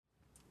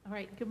All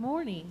right, good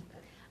morning.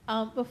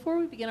 Before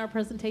we begin our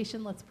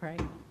presentation, let's pray.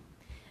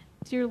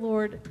 Dear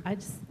Lord, I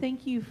just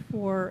thank you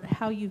for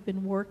how you've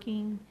been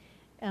working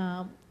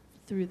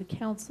through the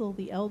council,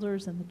 the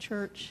elders, and the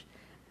church.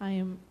 I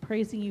am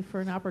praising you for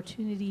an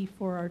opportunity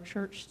for our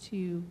church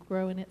to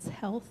grow in its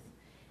health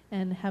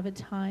and have a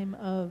time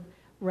of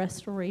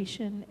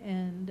restoration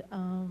and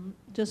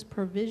just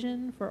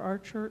provision for our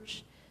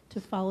church to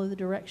follow the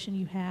direction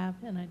you have.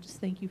 And I just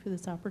thank you for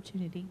this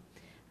opportunity.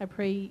 I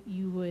pray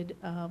you would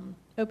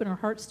open our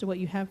hearts to what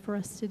you have for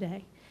us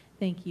today.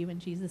 Thank you. In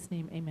Jesus'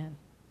 name, amen.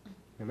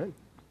 Amen.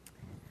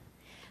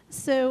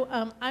 So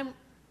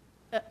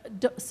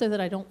so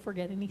that I don't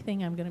forget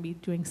anything, I'm going to be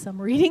doing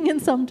some reading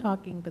and some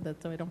talking, but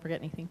that's so I don't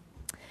forget anything.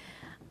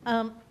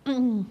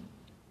 And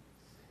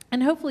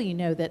hopefully you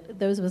know that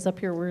those of us up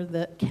here were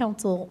the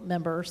council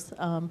members,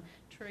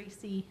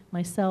 Tracy,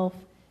 myself,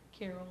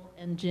 Carol,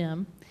 and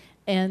Jim.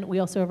 And we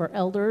also have our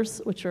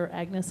elders, which are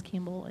Agnes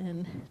Campbell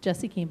and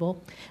Jesse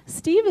Campbell.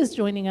 Steve is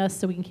joining us,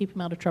 so we can keep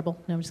him out of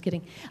trouble. No, I'm just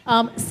kidding.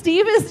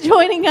 Steve is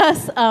joining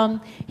us.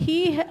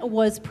 He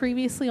was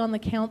previously on the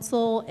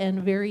council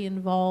and very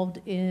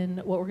involved in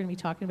what we're going to be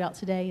talking about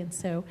today, and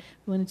so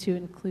we wanted to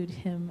include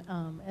him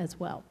as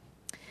well.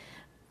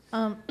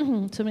 So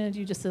I'm going to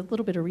do just a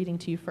little bit of reading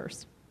to you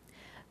first.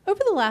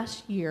 Over the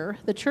last year,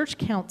 the Church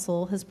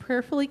Council has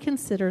prayerfully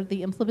considered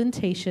the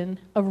implementation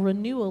of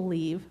renewal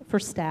leave for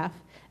staff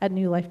at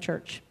New Life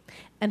Church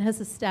and has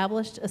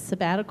established a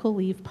sabbatical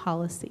leave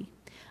policy.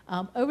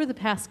 Over the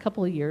past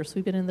couple of years,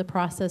 we've been in the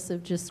process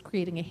of just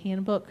creating a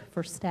handbook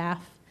for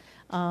staff,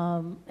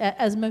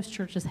 as most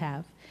churches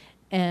have.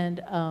 And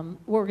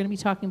what we're going to be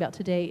talking about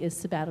today is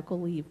sabbatical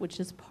leave,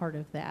 which is part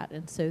of that.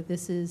 And so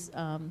this is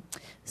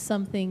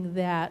something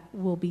that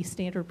will be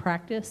standard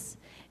practice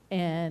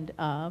and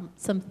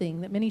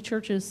something that many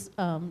churches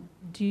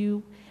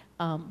do,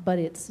 but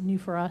it's new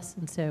for us,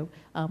 and so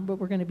but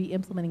we're going to be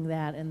implementing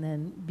that and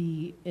then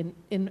be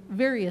in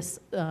various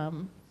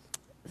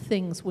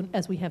things.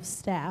 As we have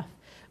staff,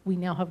 we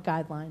now have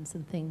guidelines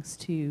and things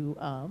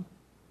to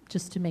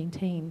just to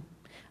maintain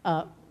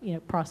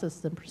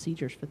processes and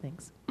procedures for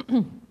things.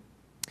 It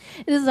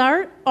is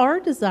our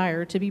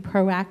desire to be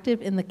proactive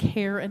in the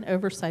care and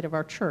oversight of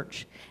our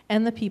church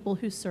and the people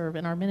who serve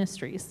in our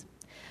ministries.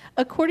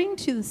 According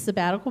to the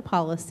sabbatical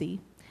policy,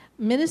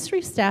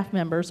 ministry staff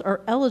members are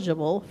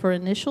eligible for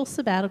initial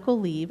sabbatical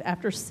leave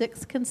after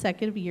 6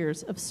 consecutive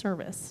years of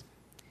service.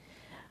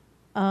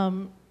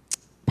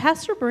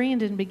 Pastor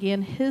Brandon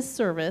began his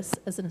service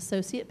as an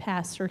associate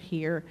pastor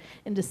here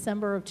in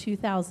December of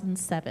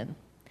 2007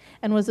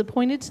 and was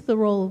appointed to the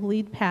role of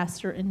lead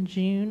pastor in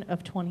June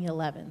of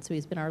 2011. So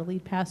he's been our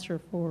lead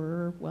pastor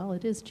for, well,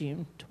 it is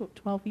June,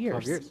 12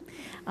 years. 12 years.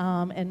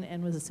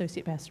 And was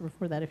associate pastor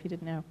before that, if you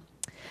didn't know.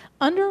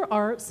 Under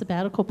our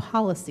sabbatical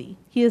policy,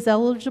 he is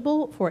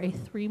eligible for a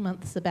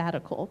 3-month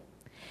sabbatical,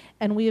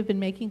 and we have been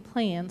making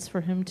plans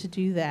for him to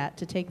do that,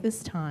 to take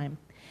this time.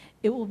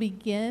 It will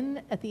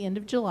begin at the end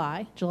of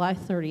July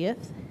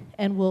 30th,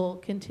 and will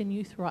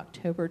continue through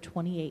October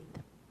 28th.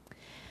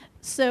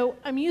 So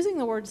I'm using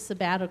the word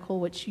sabbatical,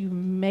 which you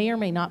may or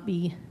may not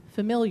be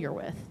familiar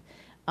with,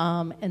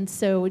 and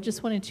so I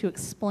just wanted to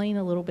explain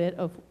a little bit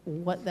of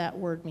what that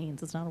word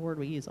means. It's not a word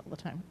we use all the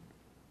time.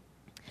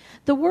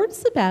 The word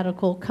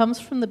sabbatical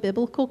comes from the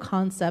biblical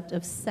concept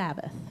of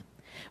Sabbath,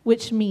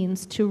 which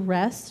means to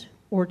rest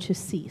or to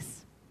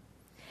cease.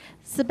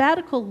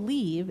 Sabbatical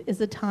leave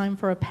is a time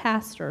for a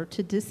pastor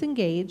to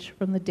disengage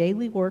from the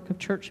daily work of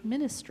church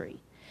ministry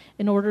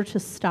in order to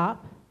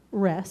stop,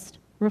 rest,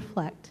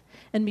 reflect,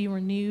 and be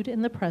renewed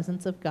in the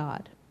presence of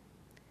God.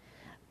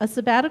 A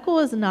sabbatical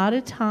is not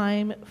a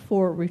time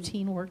for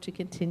routine work to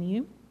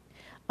continue.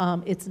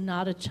 It's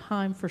not a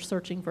time for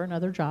searching for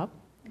another job.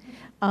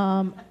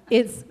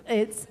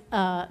 It's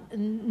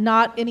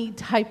not any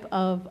type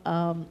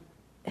of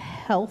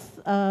health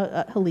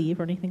leave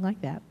or anything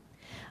like that.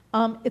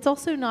 It's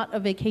also not a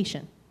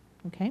vacation,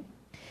 okay?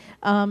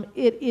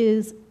 It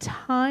is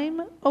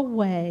time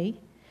away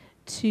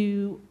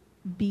to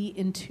be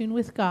in tune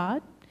with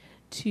God,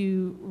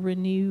 to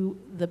renew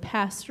the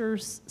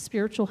pastor's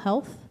spiritual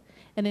health,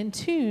 and in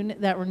tune,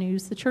 that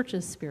renews the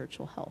church's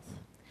spiritual health.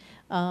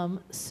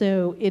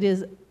 So it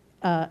is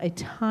a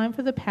time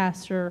for the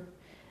pastor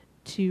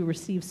to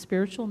receive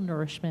spiritual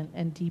nourishment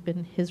and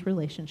deepen his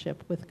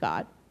relationship with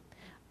God.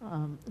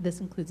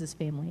 This includes his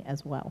family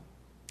as well.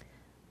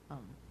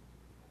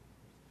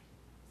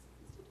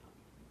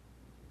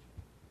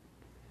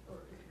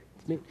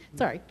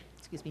 Sorry,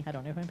 excuse me, I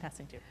don't know who I'm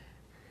passing to.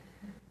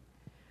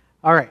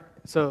 All right,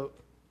 so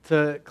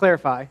to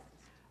clarify,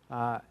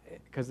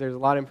 because there's a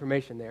lot of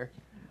information there,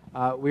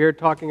 we are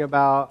talking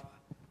about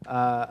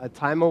a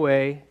time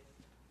away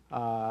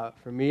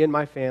for me and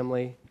my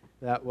family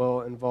that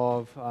will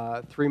involve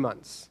 3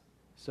 months.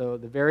 So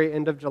the very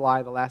end of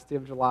July, the last day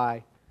of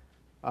July,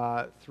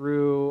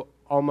 through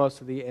almost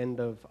to the end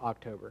of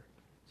October.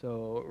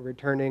 So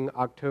returning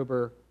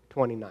October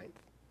 29th.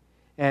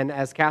 And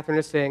as Catherine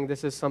is saying,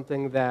 this is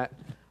something that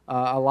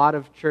a lot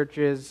of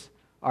churches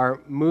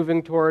are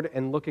moving toward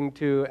and looking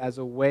to as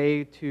a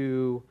way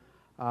to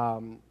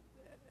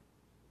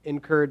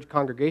encourage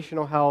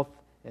congregational health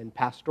and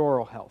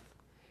pastoral health.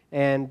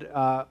 And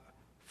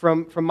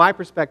from my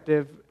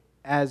perspective,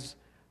 as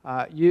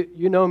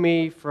you know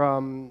me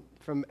from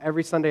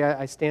every Sunday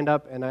I stand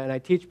up and I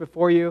teach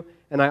before you,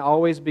 and I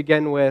always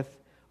begin with,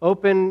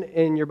 open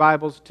in your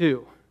Bibles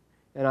to,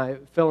 and I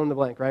fill in the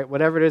blank, right?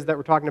 Whatever it is that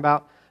we're talking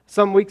about.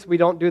 Some weeks we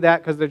don't do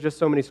that because there's just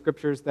so many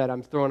scriptures that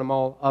I'm throwing them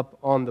all up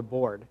on the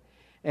board.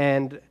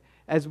 And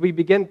as we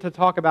begin to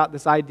talk about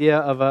this idea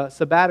of a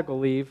sabbatical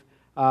leave,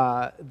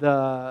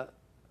 the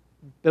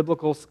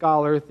biblical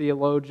scholar,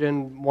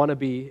 theologian,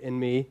 wannabe in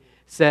me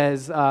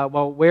says,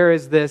 well, where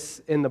is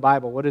this in the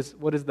Bible? What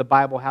does the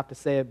Bible have to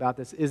say about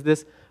this? Is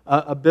this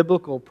a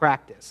biblical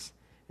practice?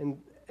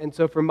 And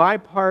so for my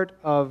part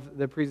of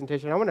the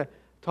presentation, I want to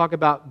talk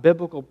about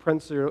biblical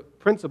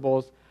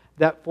principles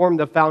that form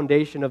the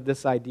foundation of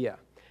this idea.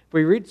 If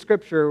we read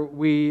Scripture,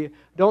 we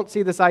don't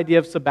see this idea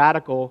of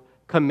sabbatical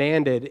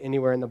commanded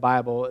anywhere in the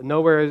Bible.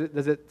 Nowhere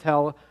does it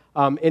tell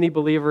any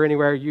believer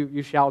anywhere,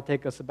 you shall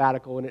take a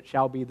sabbatical and it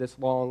shall be this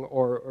long,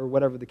 or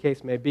whatever the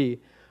case may be.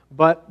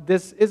 But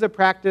this is a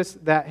practice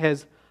that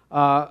has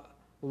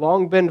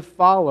long been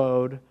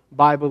followed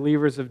by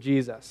believers of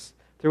Jesus.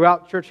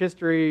 Throughout church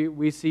history,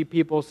 we see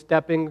people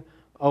stepping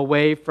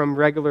away from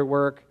regular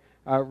work,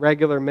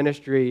 regular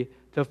ministry,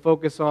 to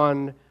focus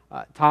on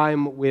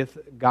time with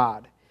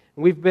God.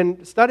 And we've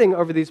been studying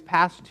over these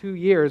past 2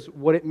 years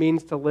what it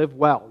means to live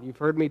well. You've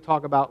heard me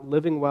talk about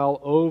living well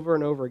over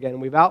and over again.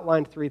 We've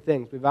outlined 3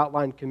 things. We've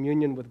outlined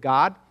communion with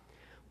God,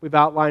 we've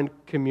outlined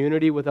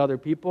community with other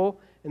people,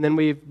 and then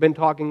we've been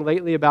talking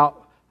lately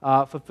about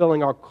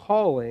fulfilling our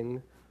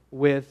calling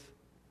with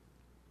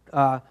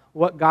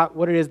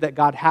what it is that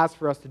God has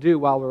for us to do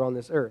while we're on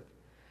this earth.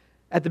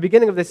 At the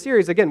beginning of this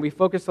series, again, we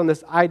focused on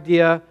this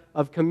idea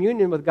of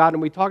communion with God,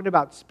 and we talked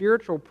about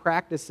spiritual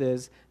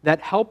practices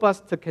that help us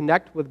to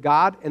connect with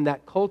God and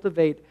that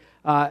cultivate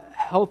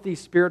healthy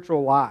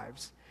spiritual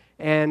lives.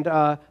 And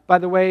by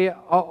the way,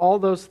 all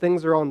those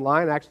things are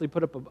online. I actually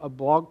put up a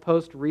blog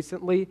post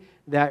recently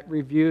that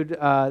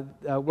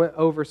went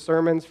over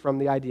sermons from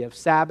the idea of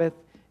Sabbath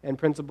and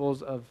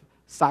principles of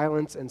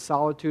silence and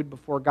solitude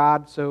before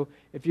God. So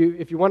if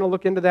you want to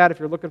look into that, if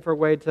you're looking for a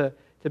way to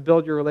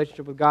build your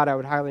relationship with God, I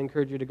would highly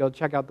encourage you to go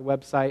check out the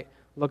website,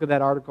 look at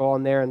that article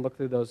on there, and look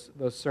through those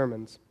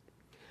sermons.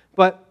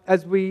 But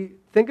as we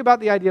think about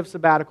the idea of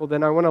sabbatical,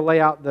 then I want to lay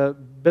out the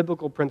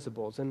biblical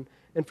principles. And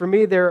for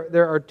me,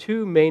 there are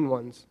 2 main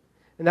ones.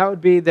 And that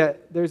would be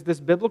that there's this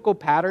biblical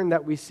pattern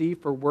that we see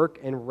for work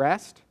and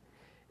rest.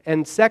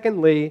 And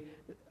secondly,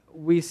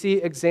 we see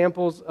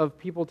examples of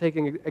people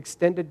taking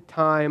extended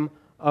time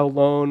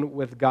alone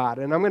with God.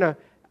 And I'm going to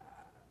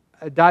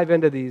dive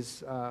into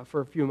these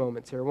for a few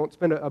moments here. I won't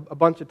spend a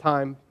bunch of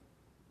time,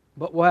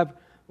 but we'll have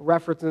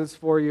references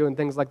for you and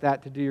things like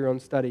that to do your own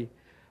study.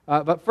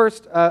 But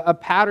first, a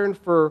pattern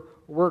for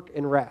work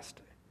and rest.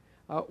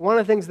 One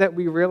of the things that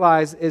we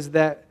realize is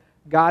that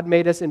God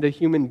made us into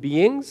human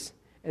beings,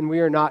 and we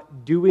are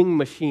not doing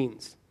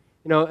machines.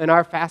 You know, in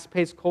our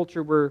fast-paced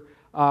culture,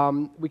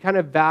 we kind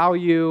of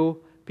value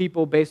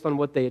people based on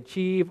what they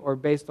achieve or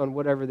based on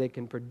whatever they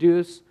can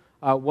produce,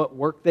 what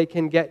work they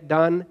can get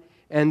done.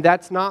 And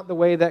that's not the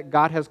way that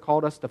God has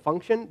called us to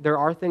function. There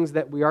are things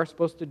that we are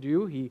supposed to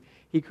do.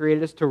 He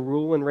created us to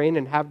rule and reign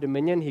and have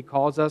dominion. He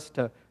calls us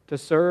to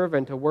serve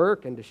and to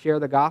work and to share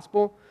the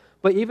gospel.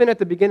 But even at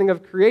the beginning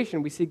of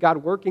creation, we see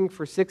God working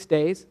for 6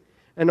 days.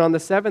 And on the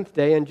 7th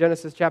day, in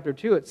Genesis chapter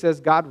 2, it says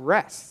God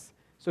rests.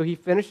 So he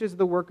finishes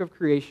the work of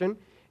creation,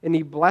 and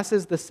he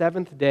blesses the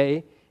 7th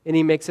day, and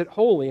he makes it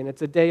holy. And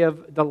it's a day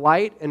of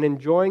delight and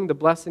enjoying the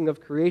blessing of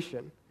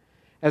creation.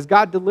 As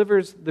God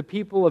delivers the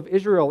people of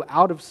Israel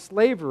out of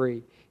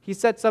slavery, he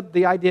sets up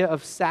the idea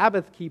of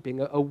Sabbath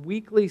keeping, a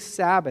weekly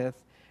Sabbath,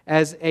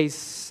 as a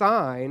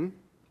sign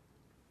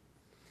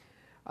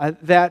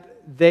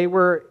that they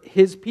were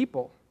his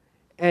people.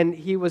 And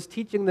he was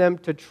teaching them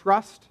to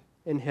trust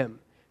in him.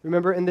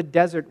 Remember in the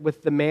desert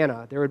with the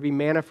manna, there would be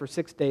manna for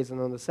 6 days,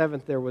 and on the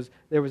 7th there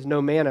was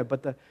no manna,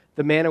 but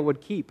the manna would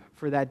keep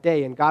for that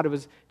day. And God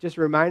was just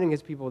reminding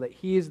his people that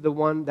he is the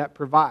one that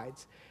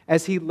provides.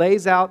 As he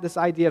lays out this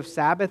idea of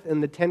Sabbath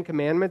in the 10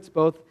 Commandments,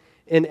 both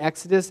in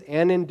Exodus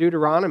and in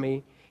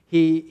Deuteronomy,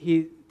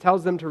 he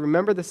tells them to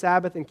remember the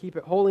Sabbath and keep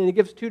it holy, and he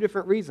gives 2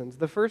 different reasons.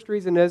 The first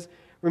reason is,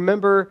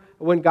 remember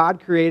when God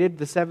created,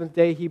 the 7th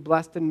day he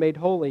blessed and made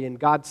holy, and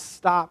God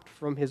stopped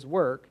from his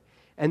work.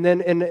 And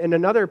then in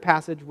another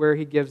passage where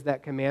he gives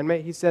that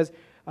commandment, he says,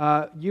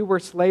 you were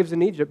slaves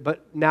in Egypt,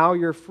 but now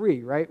you're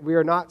free, right? We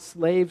are not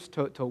slaves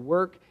to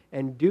work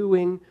and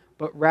doing,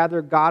 but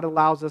rather God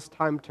allows us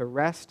time to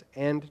rest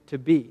and to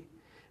be.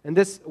 And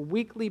this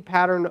weekly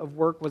pattern of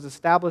work was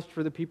established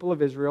for the people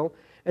of Israel,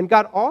 and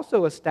God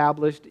also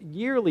established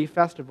yearly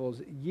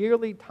festivals,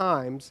 yearly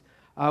times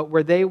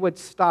where they would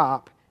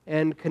stop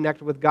and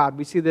connect with God.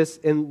 We see this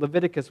in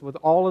Leviticus with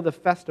all of the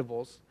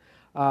festivals.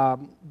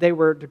 They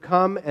were to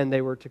come and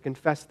they were to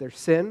confess their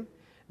sin.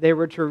 They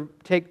were to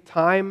take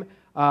time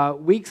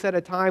weeks at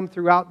a time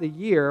throughout the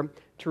year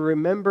to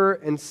remember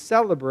and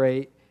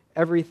celebrate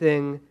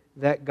everything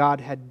that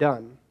God had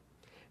done.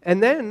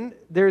 And then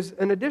there's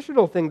an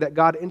additional thing that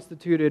God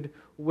instituted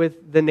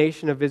with the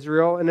nation of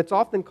Israel, and it's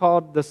often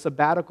called the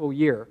sabbatical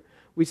year.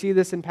 We see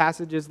this in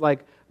passages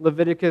like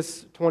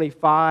Leviticus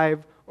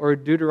 25 or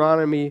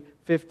Deuteronomy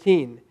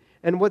 15.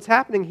 And what's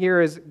happening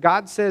here is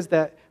God says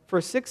that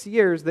for 6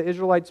 years the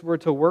Israelites were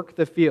to work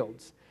the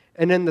fields.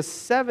 And in the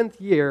 7th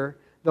year,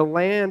 the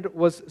land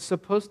was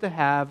supposed to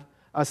have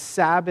a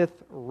Sabbath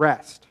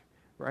rest,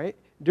 right?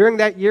 During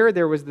that year,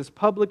 there was this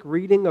public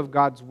reading of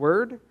God's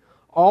word.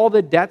 All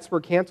the debts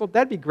were canceled.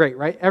 That'd be great,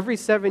 right? Every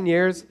 7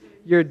 years,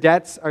 your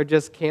debts are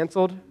just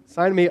canceled.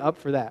 Sign me up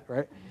for that,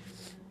 right?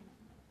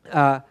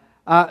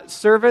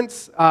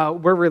 Servants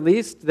were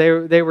released.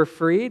 They were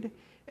freed.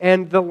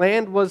 And the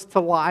land was to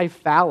lie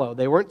fallow.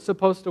 They weren't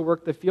supposed to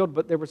work the field,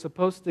 but they were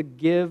supposed to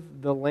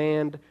give the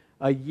land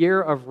a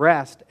year of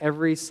rest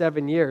every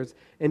 7 years.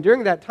 And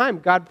during that time,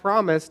 God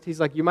promised,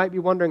 He's like, you might be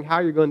wondering how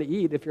you're going to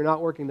eat if you're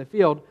not working the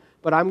field,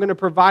 but I'm going to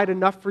provide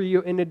enough for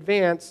you in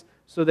advance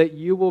so that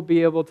you will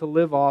be able to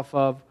live off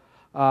of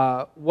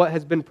what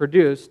has been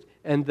produced,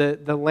 and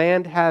the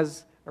land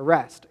has a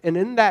rest. And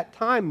in that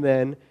time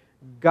then,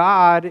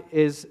 God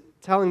is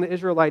telling the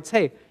Israelites,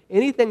 hey,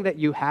 anything that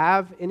you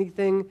have,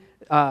 anything,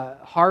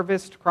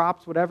 harvest,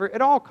 crops, whatever,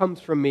 it all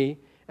comes from me,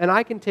 and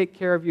I can take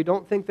care of you.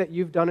 Don't think that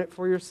you've done it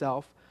for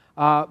yourself,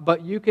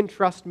 but you can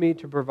trust me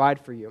to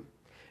provide for you.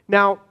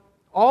 Now,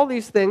 all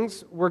these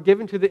things were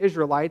given to the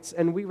Israelites,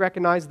 and we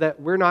recognize that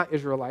we're not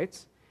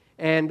Israelites,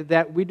 and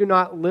that we do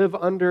not live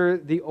under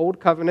the Old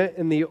Covenant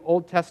and the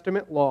Old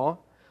Testament law.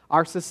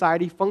 Our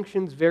society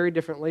functions very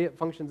differently. It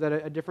functions at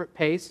a different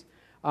pace.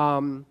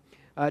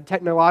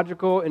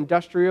 Technological,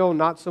 industrial,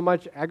 not so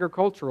much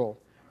agricultural,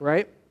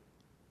 right?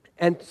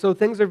 And so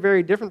things are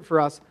very different for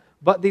us.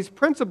 But these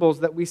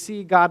principles that we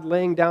see God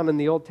laying down in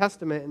the Old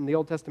Testament and the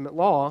Old Testament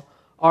law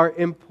are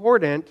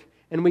important,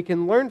 and we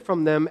can learn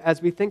from them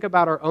as we think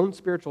about our own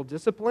spiritual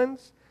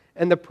disciplines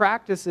and the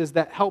practices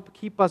that help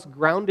keep us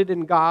grounded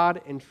in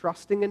God and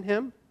trusting in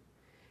Him.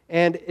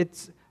 And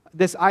it's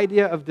this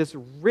idea of this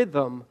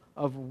rhythm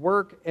of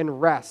work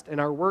and rest,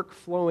 and our work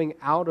flowing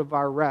out of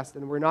our rest.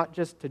 And we're not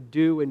just to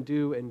do and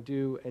do and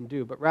do and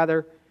do, but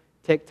rather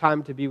take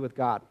time to be with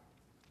God.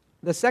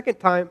 The second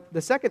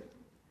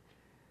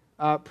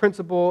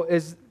principle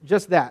is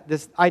just that,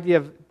 this idea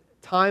of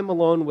time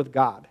alone with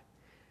God.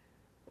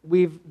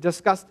 We've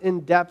discussed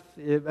in depth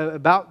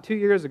about 2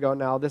 years ago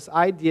now this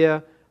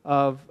idea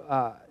of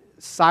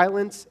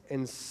silence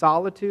and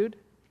solitude.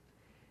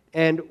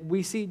 And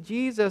we see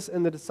Jesus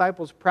and the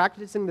disciples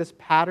practicing this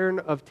pattern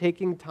of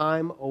taking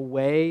time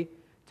away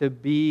to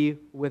be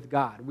with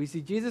God. We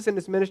see Jesus in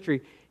His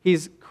ministry.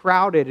 He's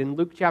crowded in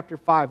Luke chapter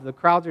 5. The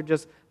crowds are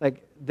just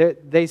like,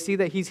 they see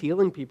that He's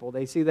healing people.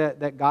 They see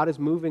that God is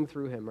moving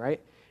through Him, right?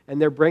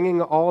 And they're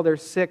bringing all their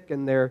sick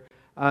and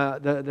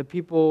the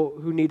people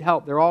who need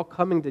help. They're all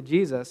coming to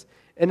Jesus.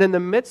 And in the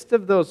midst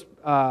of those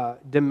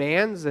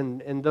demands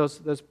and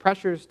those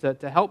pressures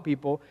to help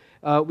people,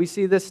 we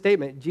see this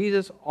statement: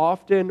 Jesus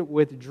often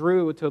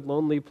withdrew to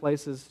lonely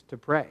places to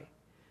pray.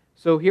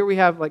 So here we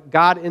have like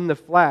God in the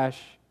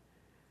flesh,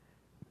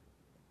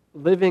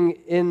 living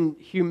in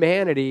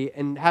humanity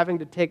and having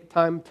to take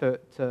time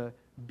to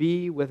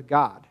be with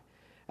God.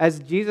 As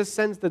Jesus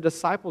sends the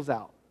disciples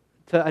out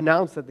to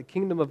announce that the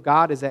kingdom of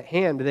God is at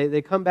hand,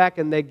 they come back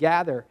and they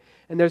gather.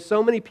 And there's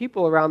so many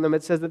people around them,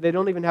 it says that they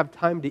don't even have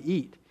time to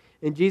eat.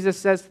 And Jesus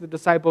says to the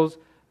disciples,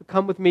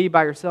 come with me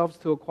by yourselves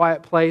to a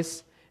quiet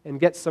place and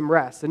get some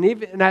rest. And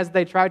even as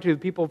they try to,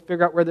 people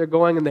figure out where they're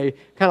going and they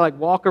kind of like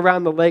walk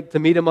around the lake to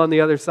meet Him on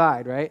the other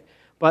side, right?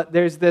 But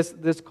there's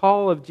this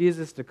call of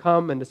Jesus to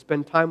come and to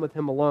spend time with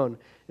Him alone.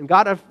 And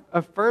God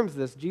affirms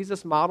this.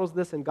 Jesus models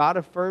this, and God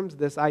affirms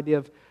this idea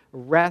of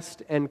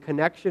rest and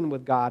connection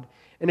with God.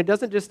 And it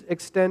doesn't just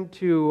extend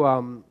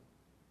to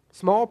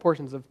small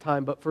portions of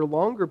time, but for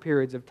longer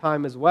periods of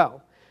time as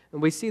well.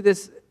 And we see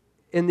this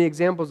in the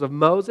examples of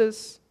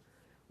Moses,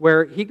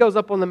 where he goes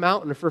up on the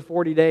mountain for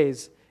 40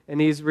 days,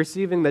 and he's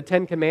receiving the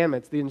 10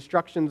 Commandments, the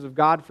instructions of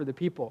God for the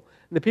people.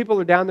 And the people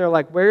are down there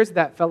like, where's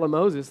that fellow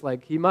Moses?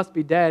 Like, he must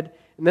be dead.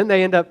 And then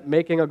they end up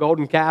making a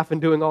golden calf and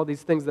doing all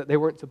these things that they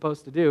weren't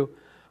supposed to do.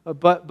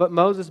 But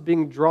Moses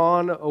being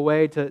drawn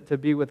away to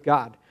be with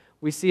God.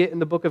 We see it in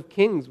the book of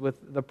Kings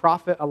with the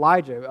prophet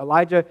Elijah.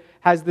 Elijah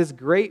has this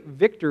great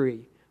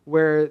victory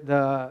where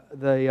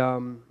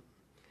the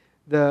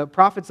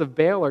prophets of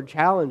Baal are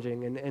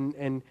challenging,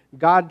 and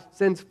God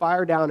sends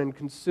fire down and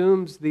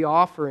consumes the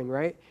offering,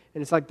 right?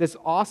 And it's like this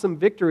awesome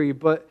victory,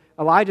 but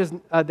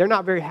they're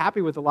not very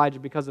happy with Elijah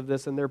because of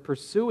this, and they're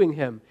pursuing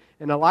him.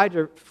 And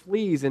Elijah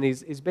flees, and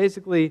he's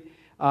basically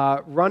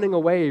running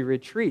away, he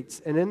retreats.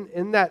 And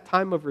in that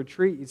time of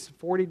retreat, he's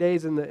 40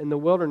 days in the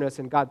wilderness,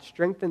 and God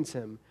strengthens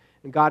him,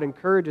 and God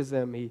encourages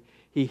him.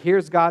 He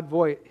hears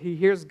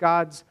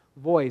God's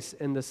voice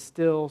in the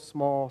still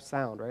small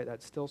sound, right?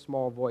 That still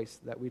small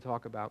voice that we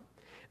talk about.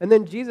 And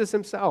then Jesus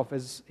Himself,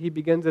 as He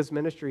begins His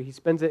ministry, He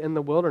spends it in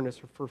the wilderness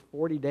for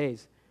 40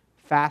 days,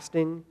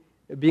 fasting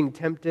being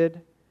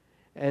tempted,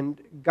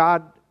 and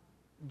God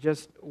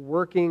just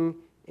working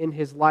in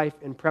his life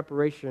in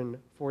preparation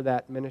for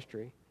that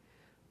ministry.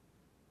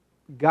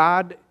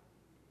 God,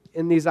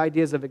 in these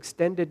ideas of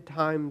extended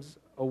times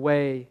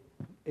away,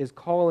 is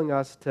calling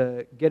us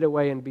to get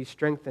away and be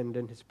strengthened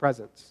in his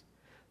presence.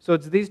 So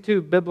it's these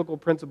two biblical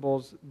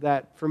principles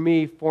that, for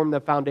me, form the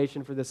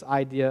foundation for this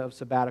idea of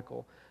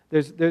sabbatical.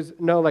 There's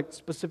no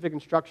specific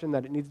instruction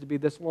that it needs to be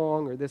this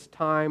long or this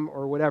time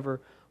or whatever,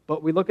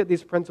 but we look at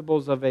these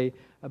principles of a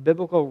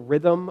biblical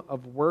rhythm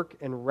of work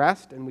and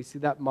rest, and we see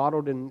that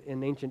modeled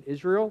in ancient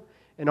Israel,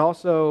 and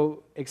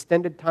also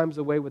extended times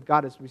away with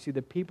God as we see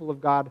the people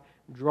of God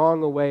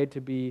drawing away to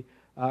be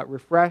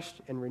refreshed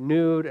and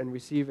renewed and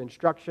receive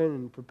instruction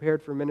and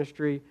prepared for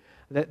ministry,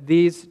 that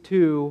these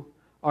two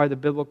are the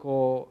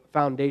biblical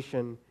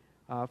foundation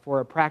for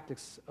a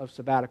practice of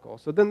sabbatical.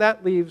 So then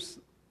that leaves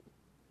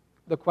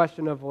the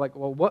question of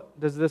what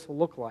does this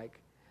look like?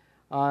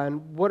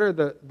 And what are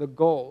the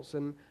goals?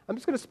 And I'm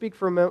just going to speak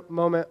for a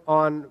moment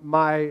on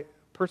my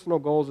personal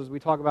goals as we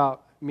talk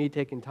about me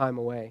taking time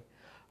away.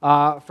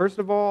 First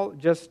of all,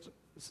 just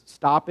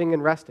stopping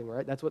and resting,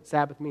 right? That's what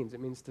Sabbath means. It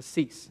means to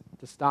cease,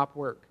 to stop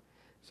work.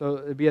 So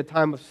it'd be a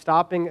time of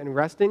stopping and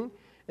resting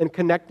and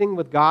connecting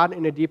with God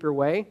in a deeper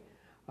way.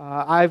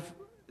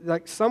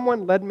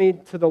 Someone led me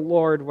to the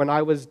Lord when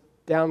I was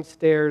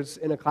downstairs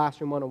in a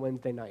classroom on a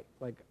Wednesday night.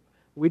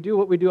 We do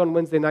what we do on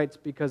Wednesday nights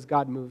because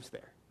God moves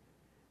there.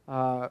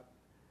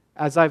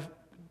 As I've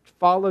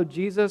followed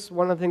Jesus,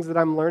 one of the things that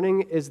I'm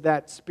learning is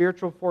that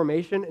spiritual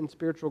formation and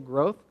spiritual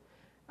growth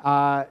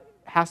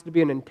has to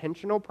be an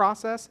intentional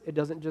process. It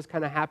doesn't just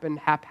kind of happen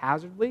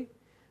haphazardly,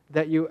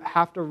 that you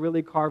have to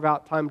really carve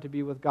out time to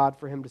be with God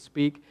for him to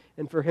speak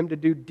and for him to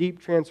do deep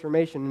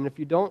transformation. And if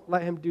you don't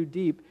let him do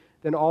deep,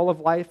 then all of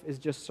life is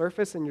just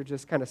surface and you're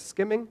just kind of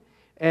skimming.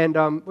 And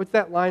what's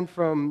that line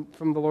from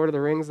The Lord of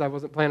the Rings? I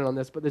wasn't planning on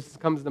this, but this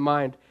comes to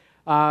mind,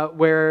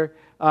 where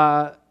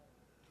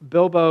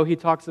Bilbo, he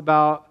talks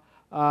about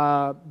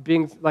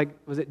being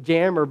was it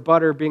jam or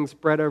butter being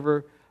spread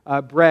over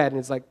bread, and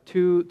it's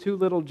too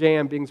little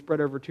jam being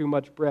spread over too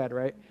much bread,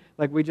 right?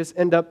 We just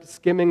end up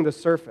skimming the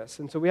surface.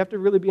 And so we have to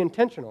really be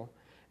intentional.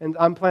 And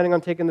I'm planning on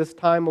taking this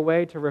time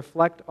away to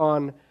reflect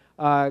on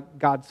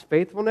God's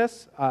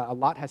faithfulness. A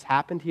lot has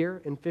happened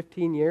here in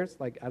 15 years.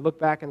 I look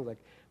back and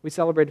we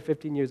celebrated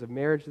 15 years of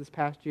marriage this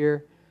past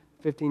year,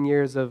 15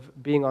 years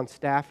of being on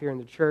staff here in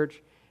the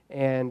church,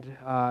 and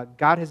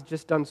God has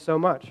just done so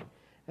much.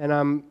 And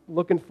I'm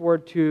looking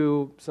forward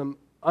to some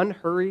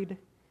unhurried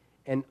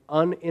and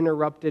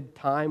uninterrupted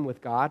time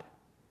with God.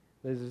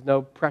 There's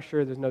no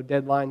pressure, there's no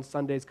deadline.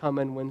 Sunday's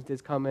coming,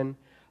 Wednesday's coming.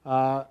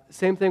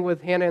 Same thing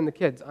with Hannah and the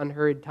kids,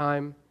 unhurried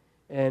time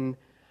and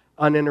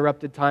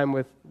uninterrupted time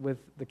with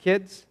the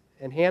kids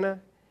and Hannah,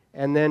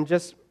 and then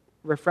just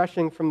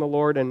refreshing from the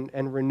Lord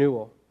and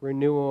renewal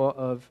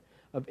of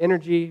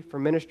energy for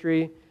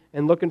ministry,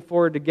 and looking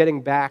forward to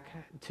getting back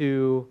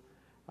to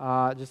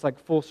just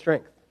full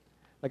strength.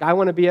 I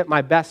want to be at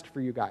my best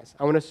for you guys.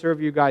 I want to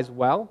serve you guys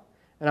well,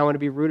 and I want to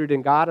be rooted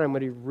in God, and I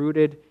want to be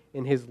rooted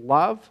in his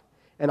love,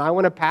 and I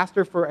want to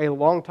pastor for a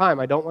long time.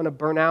 I don't want to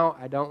burn out.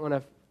 I don't want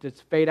to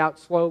just fade out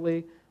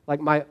slowly.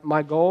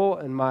 My goal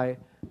and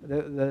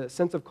the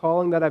sense of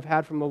calling that I've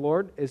had from the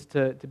Lord is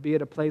to be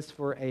at a place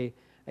for a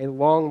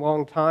long,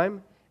 long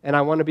time, and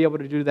I want to be able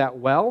to do that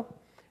well.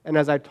 And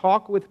as I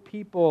talk with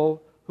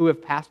people who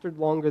have pastored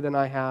longer than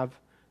I have,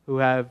 who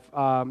have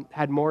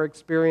had more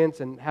experience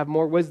and have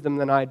more wisdom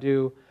than I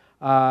do,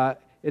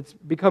 it's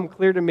become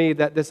clear to me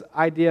that this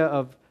idea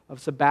of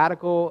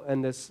sabbatical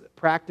and this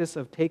practice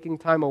of taking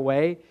time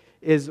away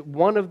is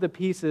one of the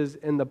pieces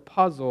in the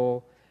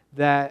puzzle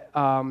that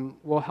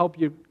will help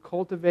you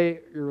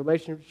cultivate your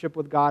relationship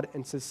with God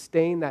and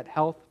sustain that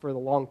health for the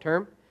long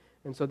term.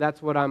 And so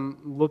that's what I'm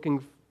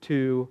looking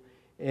to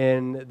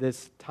in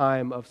this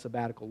time of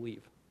sabbatical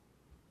leave.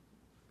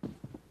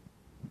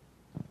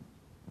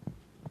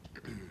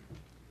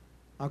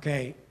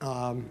 Okay,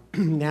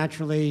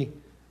 naturally,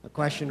 a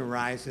question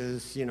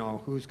arises,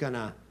 who's going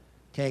to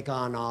take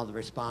on all the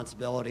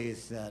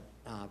responsibilities that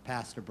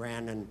Pastor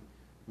Brandon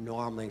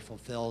normally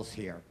fulfills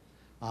here.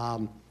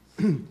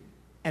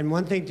 And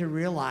one thing to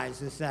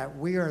realize is that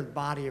we are the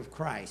body of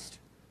Christ.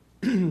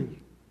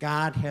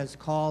 God has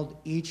called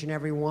each and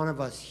every one of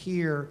us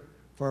here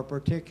for a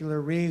particular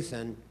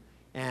reason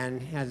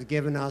and has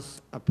given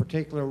us a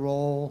particular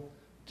role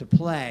to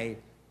play,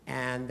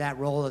 and that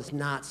role is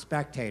not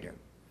spectator.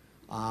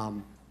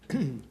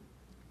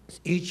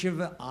 Each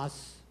of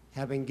us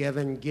have been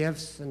given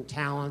gifts and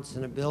talents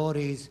and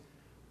abilities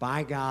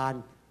by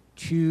God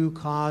to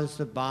cause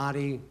the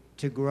body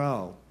to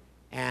grow.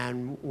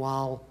 And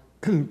while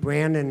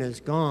Brandon is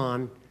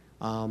gone,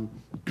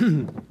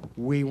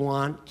 we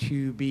want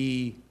to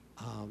be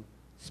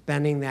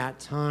spending that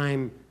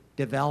time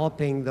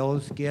developing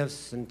those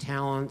gifts and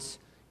talents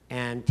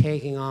and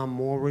taking on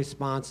more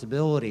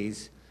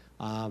responsibilities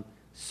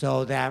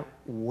so that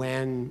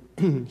when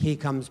he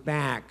comes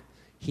back,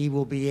 he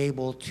will be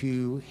able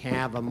to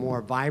have a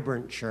more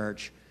vibrant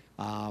church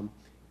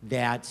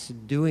that's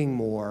doing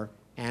more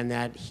and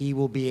that he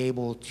will be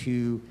able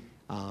to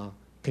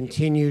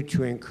continue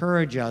to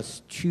encourage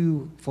us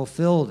to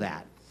fulfill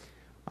that.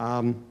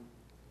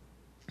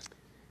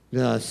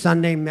 The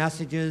Sunday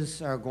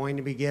messages are going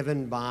to be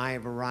given by a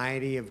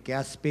variety of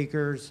guest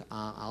speakers.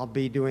 I'll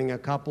be doing a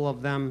couple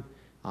of them,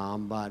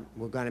 but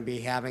we're going to be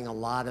having a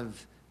lot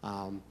of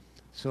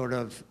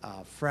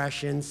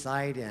fresh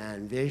insight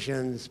and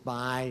visions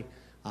by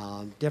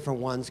different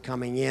ones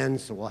coming in,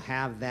 so we'll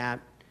have that.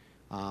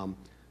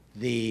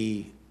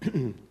 The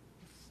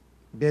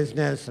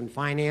business and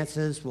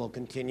finances will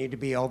continue to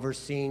be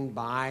overseen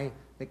by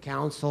the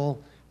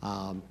council,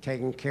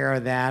 taking care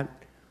of that.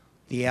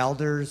 The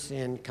elders,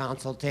 in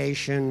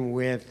consultation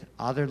with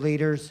other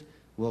leaders,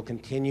 will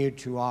continue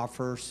to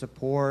offer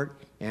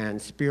support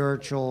and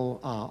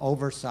spiritual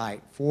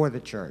oversight for the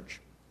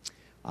church.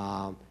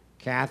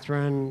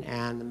 Catherine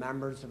and the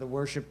members of the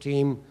worship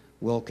team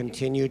will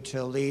continue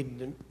to lead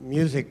the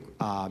music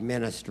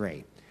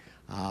ministry.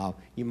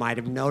 You might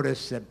have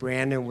noticed that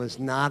Brandon was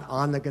not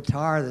on the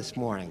guitar this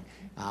morning.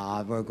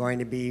 We're going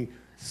to be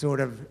sort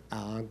of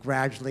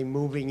gradually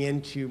moving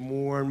into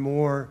more and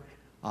more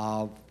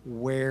of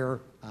where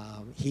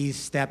he's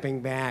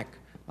stepping back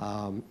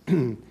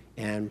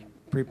and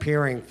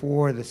preparing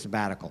for the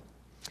sabbatical.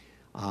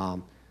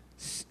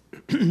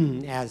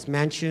 As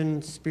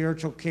mentioned,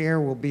 spiritual care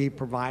will be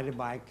provided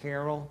by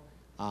Carol,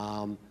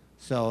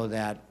 so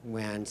that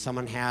when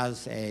someone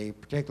has a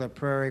particular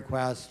prayer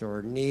request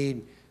or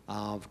need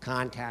of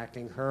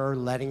contacting her,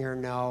 letting her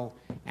know,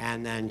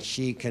 and then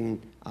she can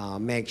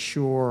make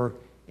sure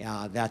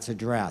that's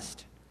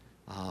addressed.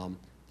 The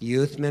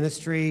youth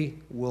ministry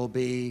will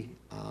be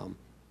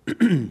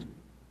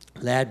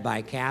led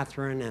by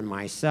Catherine and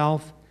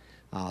myself,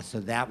 so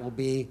that will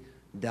be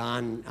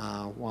done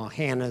while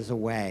Hannah's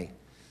away.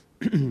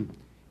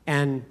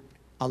 And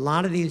a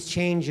lot of these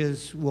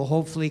changes will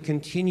hopefully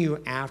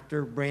continue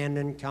after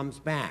Brandon comes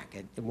back.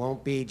 It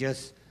won't be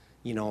just,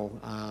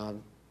 a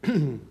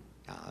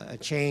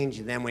change,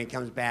 and then when he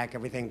comes back,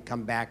 everything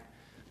come back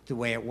the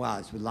way it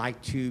was. We'd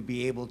like to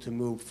be able to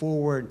move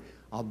forward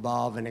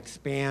above and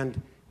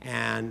expand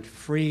and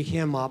free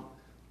him up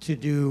to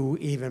do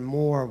even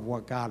more of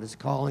what God is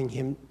calling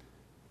him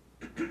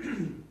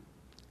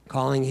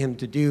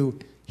to do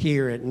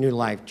here at New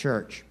Life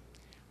Church.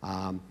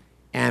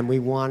 And we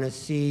want to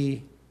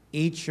see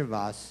each of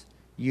us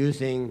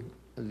using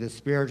the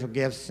spiritual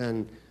gifts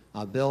and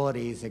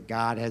abilities that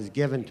God has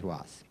given to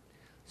us.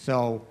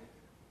 So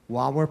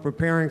while we're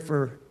preparing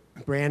for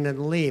Brandon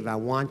to leave, I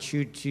want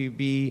you to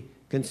be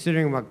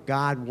considering what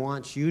God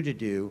wants you to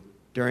do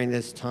during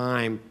this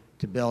time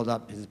to build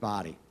up his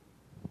body.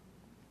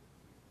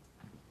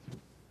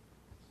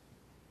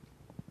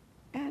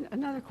 And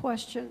another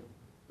question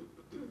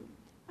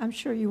I'm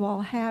sure you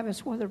all have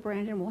is whether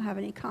Brandon will have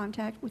any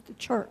contact with the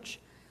church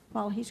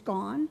while he's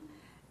gone.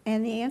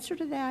 And the answer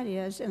to that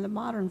is, in the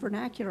modern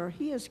vernacular,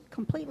 he is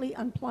completely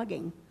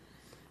unplugging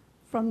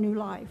from New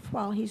Life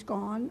while he's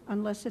gone,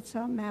 unless it's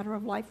a matter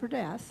of life or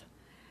death.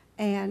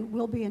 And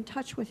we'll be in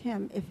touch with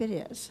him if it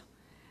is.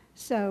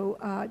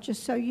 So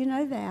just so you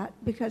know that,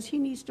 because he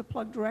needs to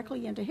plug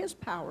directly into his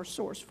power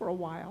source for a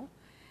while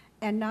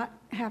and not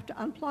have to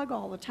unplug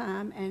all the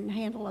time and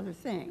handle other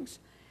things.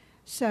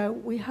 So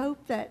we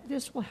hope that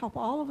this will help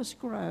all of us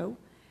grow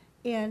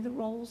in the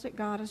roles that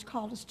God has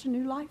called us to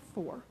New Life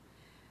for.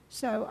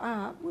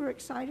 So we're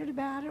excited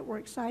about it. We're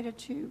excited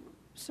to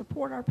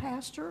support our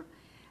pastor.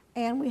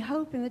 And we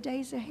hope in the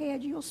days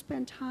ahead you'll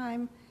spend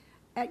time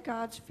at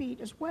God's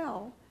feet as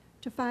well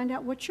to find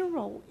out what your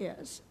role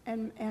is,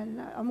 and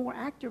a more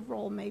active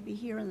role maybe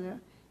here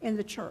in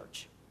the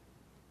church.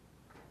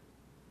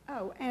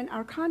 Oh, and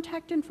our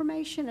contact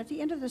information at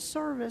the end of the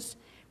service,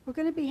 we're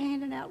going to be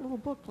handing out little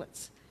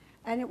booklets,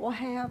 and it will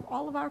have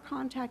all of our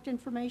contact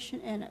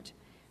information in it.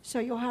 So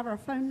you'll have our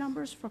phone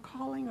numbers for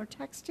calling or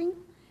texting,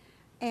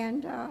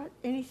 and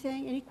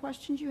any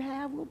questions you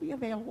have will be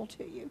available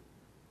to you.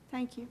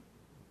 Thank you.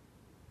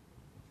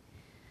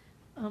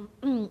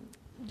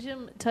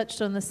 Jim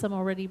touched on this some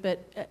already,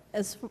 but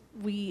as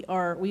we've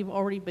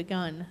already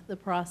begun the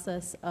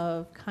process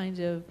of kind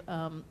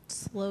of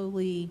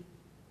slowly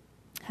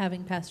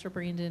having Pastor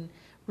Brandon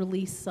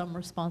release some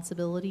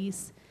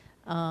responsibilities,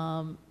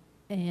 and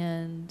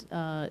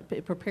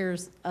it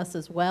prepares us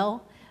as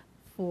well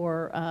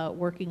for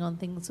working on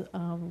things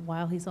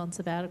while he's on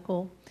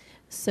sabbatical.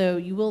 So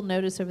you will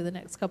notice over the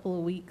next couple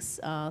of weeks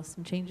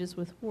some changes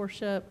with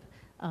worship,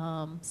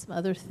 some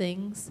other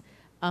things.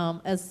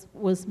 As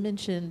was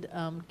mentioned,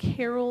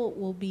 Carol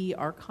will be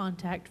our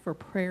contact for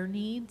prayer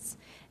needs,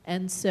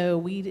 and so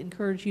we'd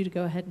encourage you to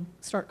go ahead and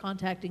start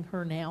contacting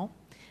her now.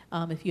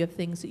 If you have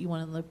things that you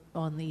want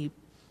on the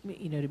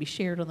to be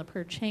shared on the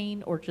prayer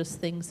chain, or just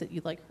things that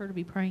you'd like her to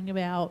be praying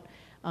about,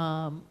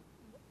 or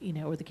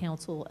the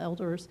council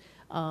elders.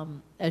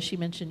 As she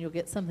mentioned, you'll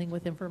get something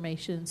with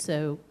information,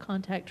 so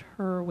contact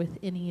her with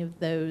any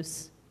of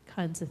those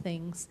kinds of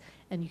things,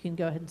 and you can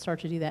go ahead and start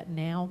to do that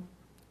now.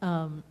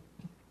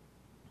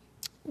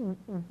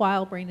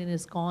 While Brandon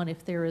is gone,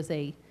 if there is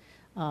a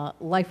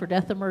life or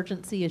death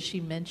emergency, as she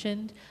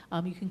mentioned,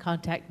 you can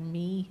contact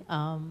me.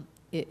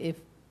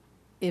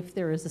 If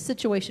there is a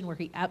situation where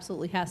he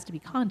absolutely has to be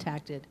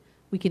contacted,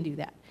 we can do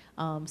that.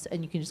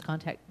 And you can just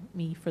contact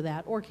me for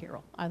that, or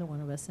Carol, either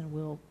one of us, and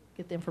we'll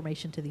get the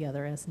information to the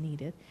other as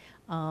needed.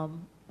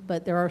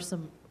 But there are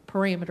some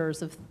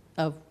parameters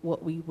of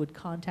what we would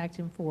contact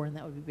him for, and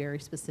that would be very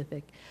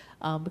specific.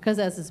 Because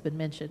as has been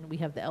mentioned, we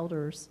have the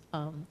elders,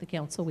 the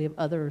council, we have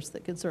others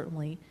that can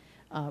certainly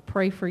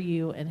pray for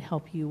you and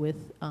help you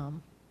with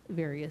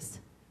various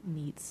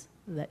needs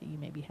that you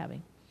may be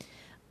having.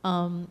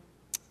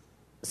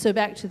 So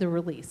back to the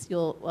release.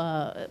 You'll,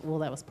 well,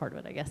 that was part of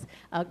it, I guess.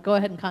 Go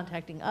ahead and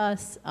contacting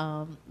us.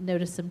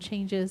 Notice some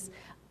changes.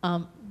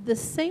 The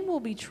same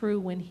will be true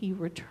when he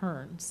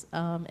returns,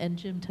 and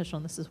Jim touched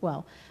on this as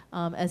well.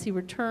 As he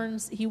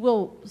returns, he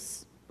will,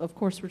 of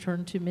course,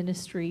 return to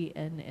ministry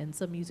and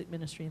some music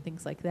ministry and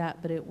things like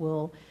that, but it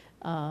will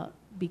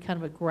be kind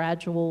of a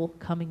gradual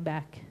coming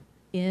back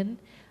in,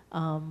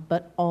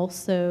 but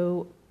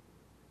also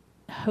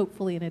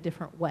hopefully in a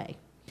different way.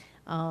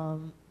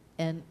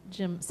 And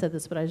Jim said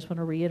this, but I just want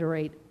to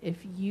reiterate, if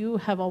you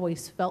have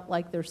always felt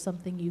like there's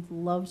something you'd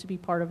love to be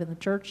part of in the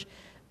church,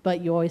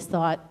 but you always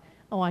thought,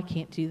 oh, I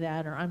can't do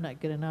that, or I'm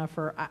not good enough,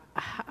 or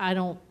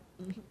I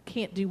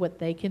can't do what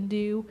they can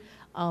do.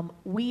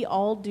 We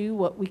all do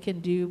what we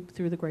can do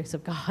through the grace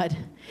of God.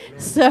 Amen.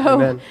 So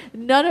Amen.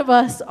 None of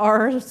us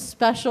are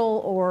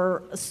special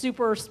or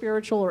super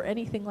spiritual or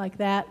anything like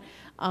that.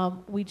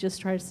 We just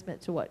try to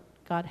submit to what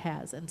God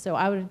has. And so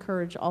I would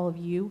encourage all of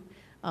you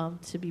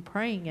to be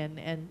praying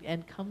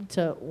and come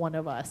to one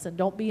of us. And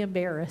don't be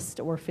embarrassed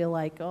or feel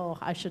like, oh,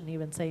 I shouldn't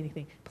even say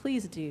anything.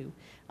 Please do.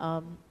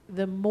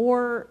 The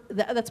more,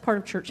 that's part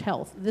of church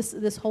health.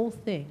 This whole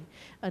thing,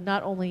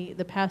 not only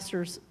the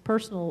pastor's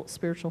personal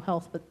spiritual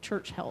health, but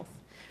church health.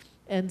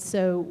 And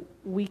so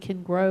we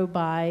can grow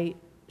by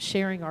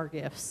sharing our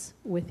gifts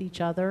with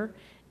each other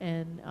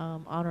and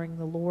honoring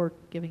the Lord,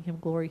 giving him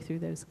glory through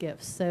those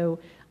gifts. So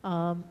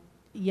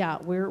yeah,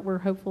 we're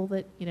hopeful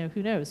that,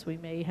 who knows, we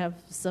may have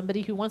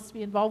somebody who wants to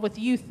be involved with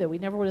youth that we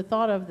never would have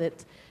thought of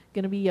that's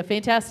going to be a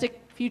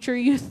fantastic future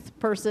youth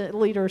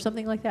leader or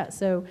something like that.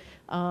 So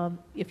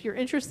if you're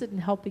interested in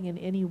helping in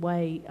any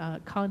way,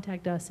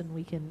 contact us and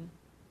we can,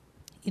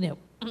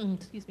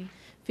 excuse me,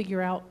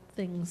 figure out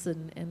things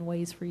and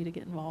ways for you to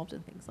get involved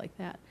and things like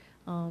that.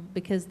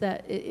 Because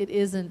it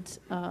isn't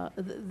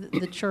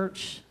the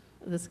church.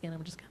 This again,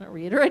 I'm just kind of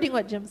reiterating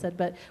what Jim said,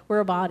 but we're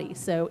a body,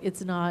 so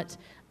it's not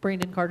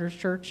Brandon Carter's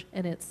church,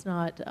 and it's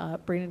not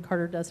Brandon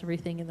Carter does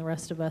everything, and the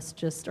rest of us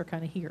just are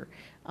kind of here.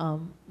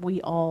 We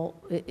all,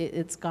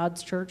 it's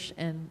God's church,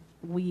 and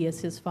we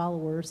as His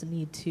followers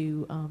need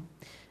to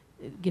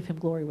give Him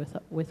glory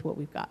with what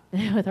we've got,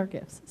 with our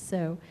gifts.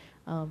 So,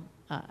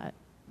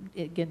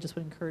 again, just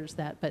would encourage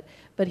that.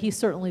 But He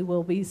certainly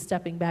will be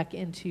stepping back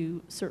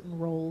into certain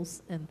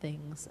roles and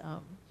things.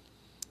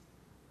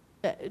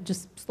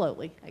 Just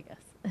slowly, I guess.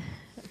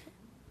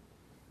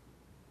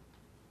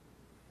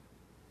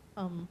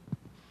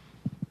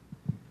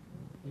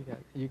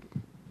 You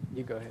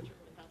go ahead.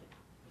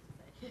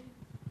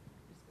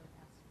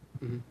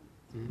 Mm-hmm.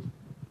 Mm-hmm.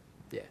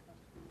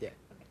 Yeah.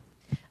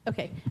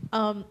 Okay.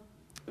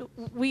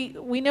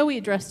 We know we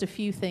addressed a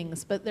few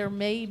things, but there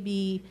may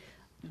be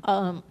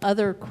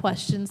other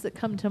questions that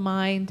come to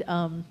mind.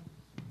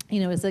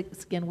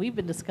 Again, we've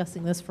been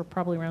discussing this for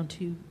probably around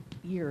 2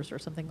 years or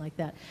something like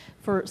that.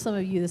 For some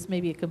of you, this may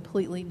be a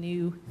completely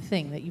new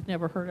thing that you've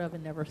never heard of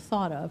and never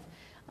thought of.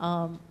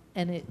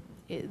 And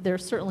there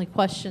certainly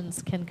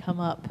questions can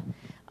come up.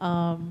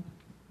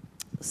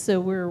 So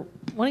we're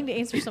wanting to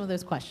answer some of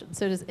those questions.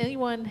 So does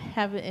anyone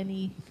have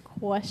any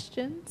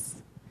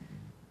questions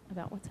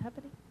about what's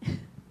happening?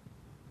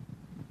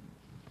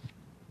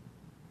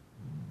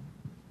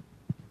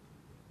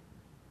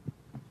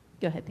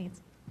 Go ahead,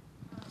 Nancy.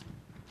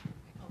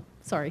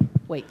 Sorry,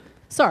 wait.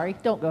 Sorry,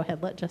 don't go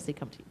ahead. Let Jesse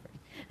come to you first.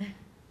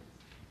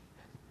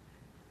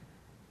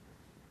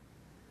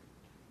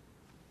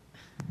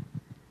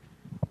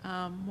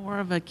 More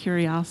of a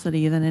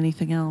curiosity than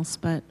anything else,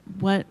 but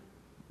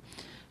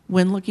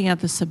when looking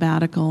at the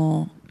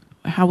sabbatical,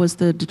 how was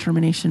the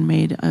determination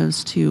made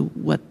as to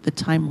what the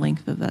time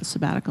length of that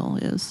sabbatical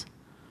is?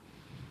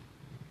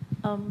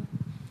 Sorry,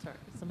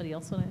 somebody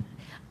else want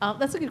to?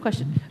 That's a good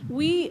question.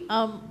 We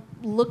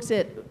looked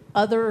at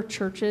other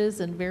churches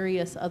and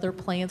various other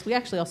plans. We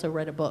actually also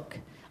read a book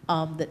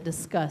that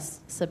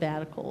discussed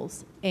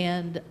sabbaticals,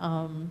 and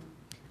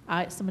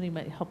somebody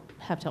might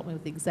have to help me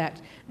with the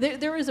exact.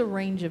 There is a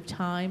range of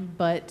time,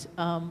 but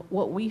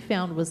what we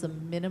found was the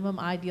minimum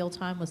ideal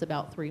time was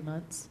about 3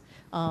 months.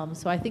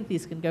 So I think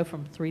these can go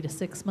from 3 to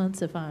 6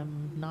 months, if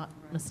I'm not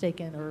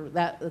mistaken, or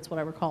that's what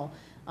I recall.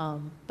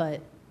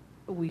 But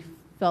we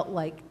felt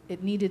like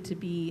it needed to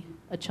be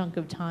a chunk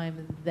of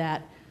time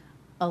that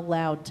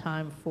allowed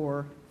time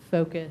for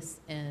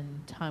focus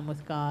and time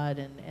with God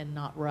and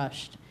not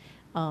rushed.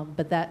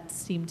 But that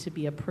seemed to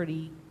be a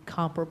pretty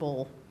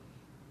comparable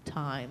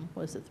time,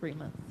 was a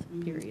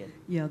 3-month period.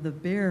 Yeah, the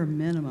bare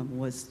minimum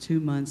was 2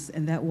 months,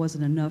 and that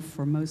wasn't enough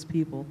for most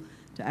people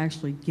to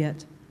actually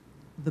get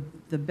the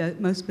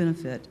most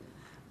benefit.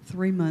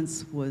 3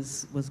 months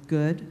was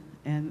good,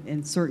 and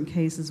in certain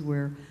cases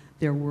where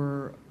there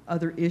were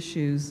other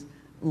issues,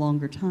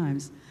 longer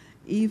times.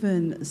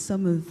 Even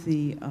some of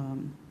the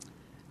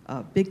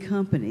big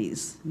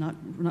companies, not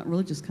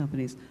religious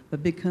companies,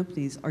 but big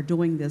companies are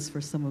doing this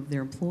for some of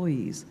their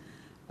employees,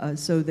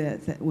 so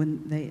that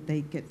when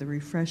they get the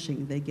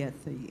refreshing, they get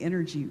the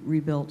energy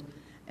rebuilt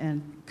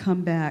and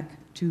come back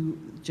to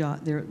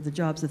the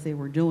jobs that they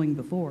were doing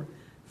before,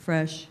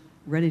 fresh,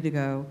 ready to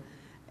go,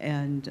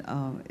 and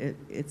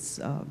it's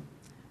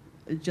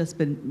just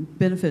been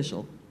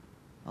beneficial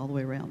all the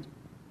way around.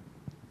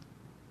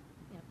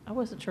 Yeah, I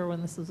wasn't sure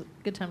when this was a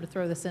good time to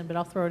throw this in, but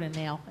I'll throw it in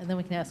now, and then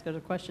we can ask other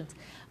questions.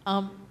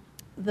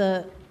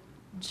 The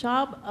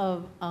job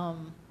of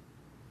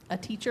a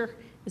teacher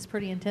is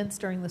pretty intense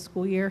during the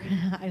school year.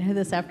 I know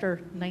this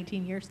after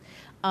 19 years.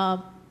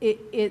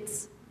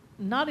 It's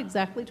not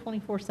exactly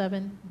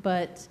 24/7,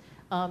 but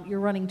you're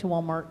running to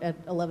Walmart at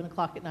 11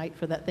 o'clock at night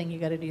for that thing you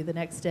got to do the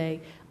next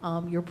day.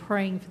 You're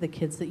praying for the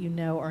kids that you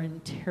know are in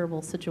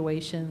terrible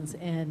situations,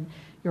 and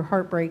your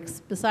heart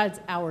breaks, besides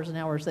hours and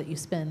hours that you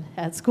spend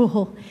at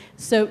school.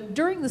 So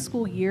during the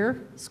school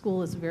year,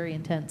 school is very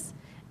intense.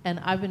 And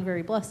I've been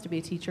very blessed to be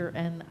a teacher,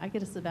 and I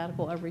get a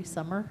sabbatical every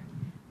summer.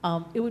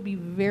 It would be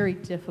very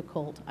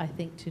difficult, I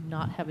think, to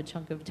not have a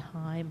chunk of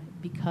time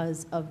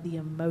because of the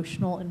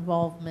emotional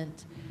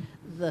involvement,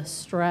 the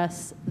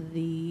stress,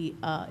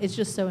 it's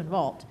just so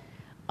involved.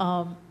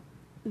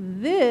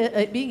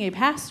 Being a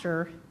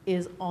pastor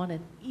is on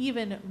an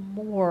even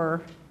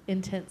more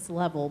intense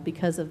level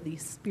because of the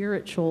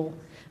spiritual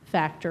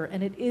factor,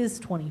 and it is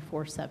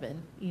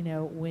 24/7. You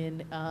know,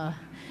 when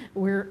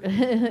we're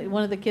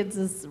one of the kids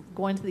is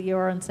going to the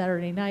ER on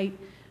Saturday night,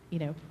 you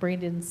know,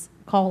 Brandon's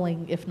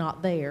calling if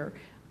not there.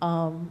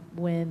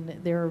 When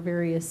there are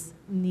various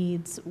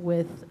needs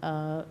with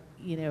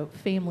you know,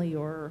 family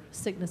or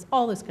sickness,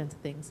 all those kinds of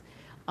things.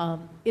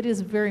 It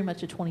is very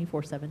much a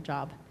 24/7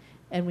 job.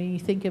 And when you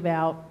think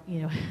about,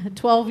 you know,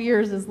 12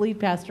 years as lead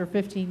pastor,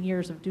 15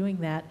 years of doing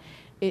that,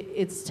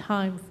 it's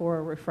time for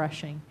a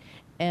refreshing.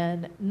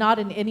 And not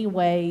in any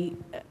way,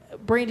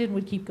 Brandon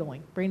would keep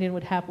going. Brandon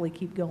would happily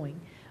keep going.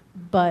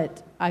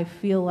 But I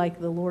feel like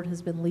the Lord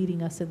has been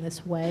leading us in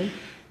this way,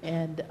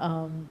 and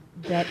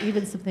that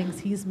even some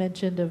things he's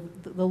mentioned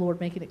of the Lord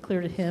making it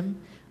clear to him,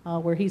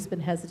 where he's been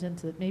hesitant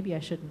that maybe I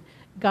shouldn't.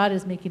 God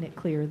is making it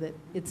clear that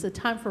it's a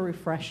time for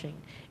refreshing.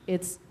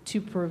 It's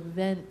to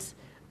prevent,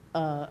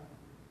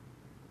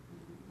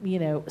 you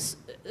know,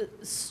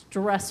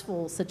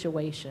 stressful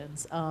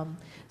situations.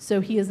 So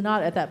he is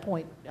not at that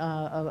point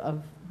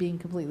of being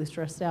completely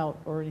stressed out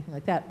or anything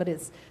like that, but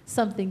it's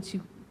something to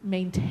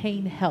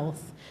maintain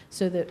health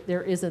so that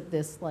there isn't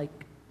this, like,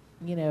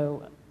 you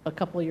know, a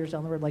couple of years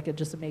down the road, like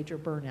just a major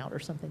burnout or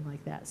something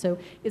like that. So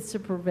it's to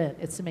prevent,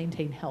 it's to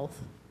maintain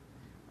health.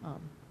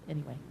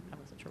 Anyway, I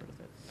wasn't sure what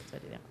to say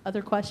now.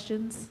 Other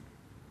questions?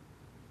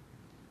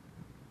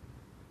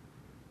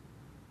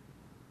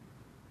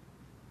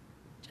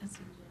 Jesse.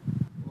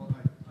 Well,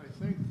 I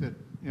think that,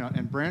 you know,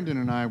 and Brandon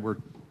and I were,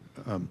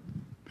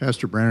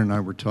 Pastor Brandon and I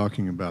were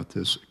talking about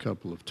this a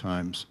couple of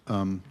times.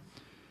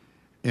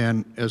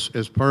 And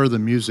as part of the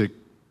music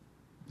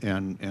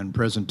and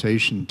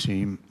presentation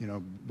team, you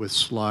know, with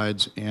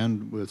slides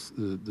and with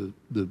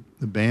the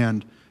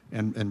band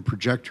and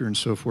projector and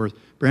so forth,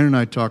 Brandon and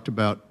I talked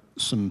about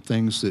some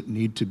things that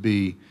need to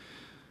be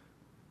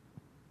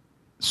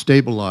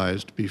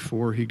stabilized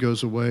before he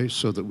goes away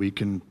so that he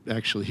can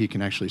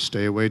actually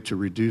stay away, to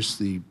reduce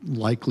the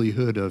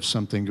likelihood of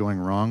something going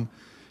wrong.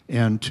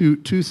 And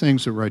two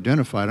things that were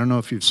identified. I don't know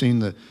if you've seen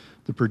the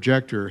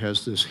projector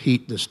has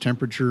this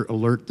temperature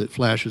alert that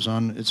flashes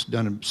on. It's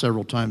done it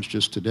several times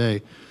just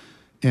today.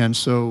 And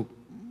so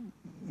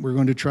we're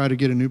going to try to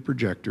get a new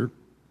projector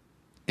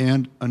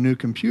and a new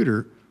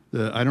computer.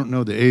 I don't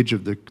know the age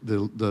of the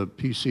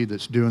PC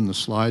that's doing the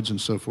slides and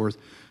so forth,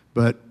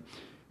 but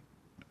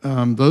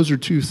those are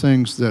two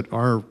things that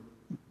are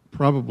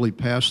probably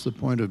past the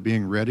point of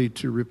being ready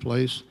to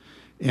replace.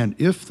 And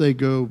if they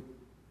go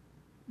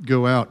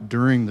out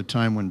during the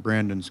time when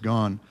Brandon's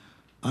gone,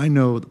 I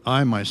know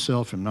I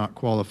myself am not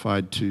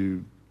qualified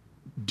to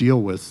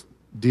deal with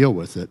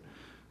it.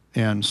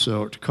 And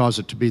so to cause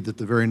it to be that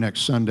the very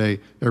next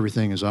Sunday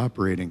everything is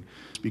operating,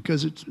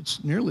 because it's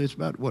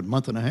about what,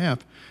 month and a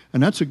half,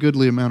 and that's a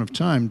goodly amount of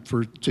time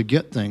to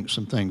get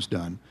some things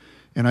done.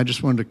 And I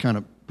just wanted to kind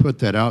of put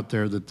that out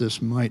there, that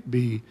this might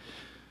be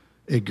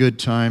a good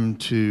time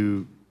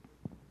to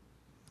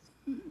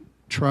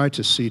try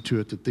to see to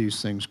it that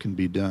these things can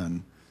be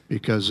done,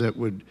 because it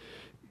would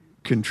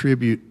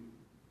contribute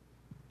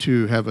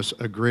to have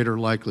a greater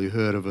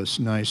likelihood of a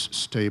nice,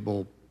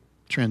 stable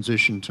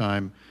transition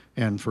time,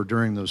 and for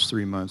during those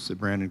 3 months that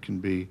Brandon can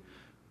be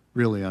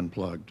really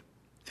unplugged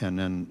and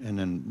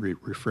then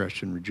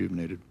refreshed and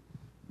rejuvenated.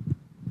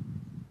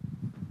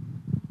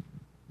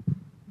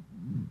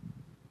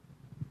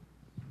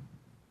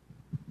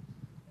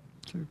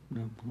 Sure.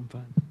 No, I'm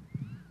fine.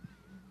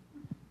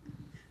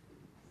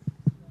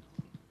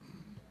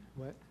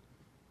 What?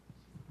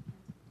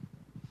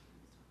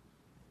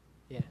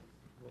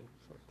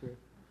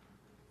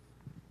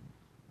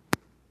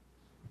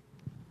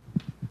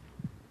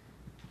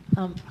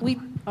 We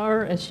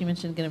are, as she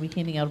mentioned, going to be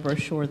handing out a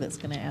brochure that's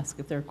going to ask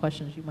if there are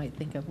questions you might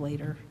think of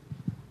later.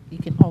 You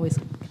can always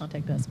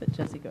contact us, but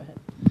Jesse, go ahead.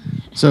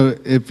 So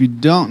if you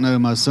don't know,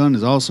 my son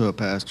is also a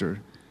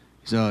pastor.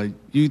 He's a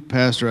youth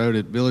pastor out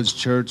at Village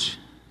Church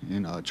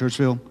in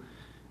Churchville.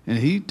 And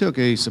he took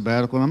a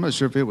sabbatical, and I'm not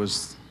sure if it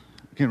was,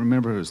 I can't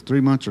remember if it was 3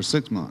 months or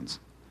 6 months.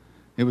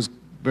 It was a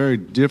very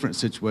different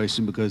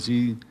situation because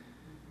he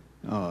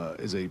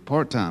is a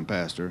part-time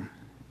pastor,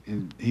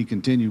 and he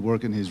continued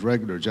working his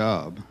regular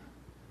job.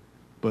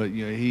 But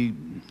he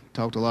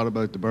talked a lot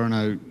about the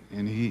burnout,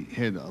 and he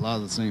had a lot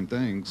of the same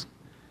things.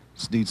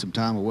 Just need some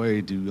time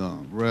away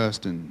to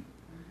rest and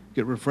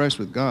get refreshed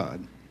with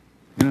God.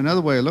 And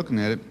another way of looking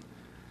at it,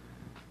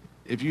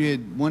 if you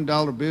had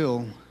 $1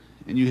 bill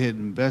and you had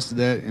invested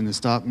that in the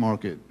stock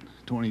market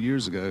 20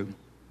 years ago,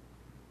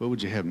 what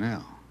would you have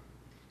now?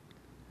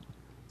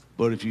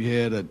 But if you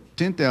had a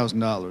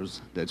 $10,000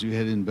 that you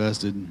had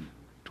invested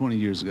 20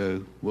 years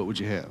ago, what would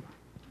you have?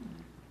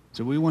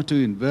 So we want to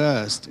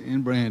invest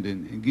in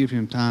Brandon and give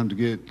him time to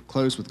get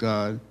close with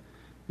God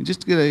and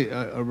just to get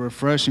a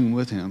refreshing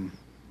with him.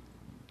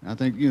 I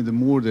think the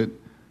more that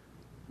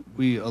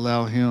we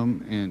allow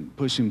him and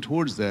push him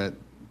towards that,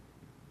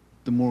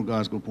 the more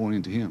God's going to pour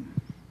into him.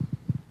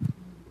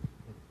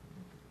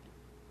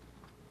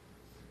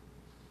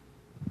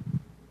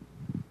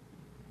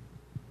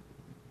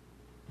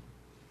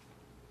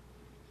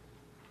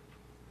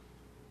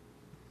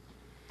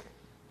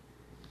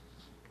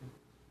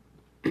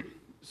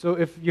 So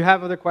if you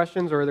have other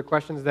questions or other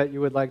questions that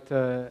you would like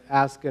to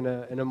ask in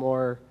a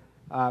more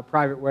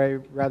private way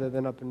rather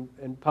than up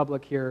in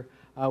public here,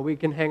 we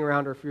can hang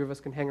around, or a few of us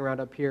can hang around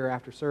up here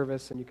after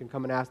service, and you can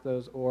come and ask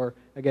those. Or,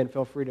 again,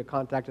 feel free to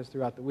contact us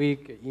throughout the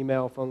week,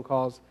 email, phone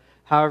calls,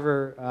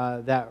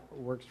 however that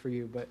works for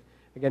you. But,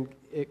 again,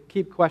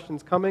 keep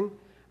questions coming.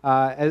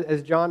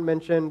 As John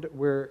mentioned,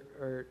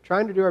 we're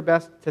trying to do our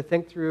best to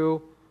think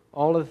through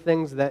all of the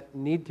things that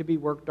need to be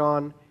worked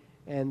on.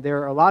 And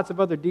there are lots of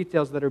other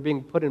details that are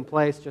being put in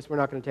place, just we're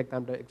not going to take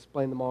time to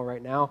explain them all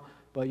right now,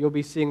 but you'll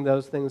be seeing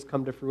those things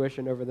come to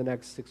fruition over the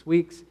next 6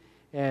 weeks.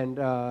 And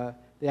the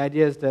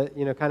idea is to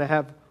kind of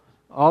have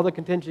all the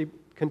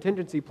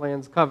contingency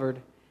plans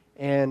covered,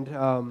 and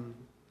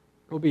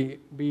we'll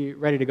be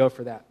ready to go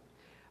for that.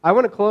 I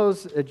want to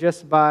close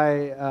just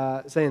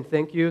by saying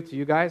thank you to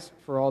you guys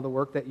for all the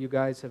work that you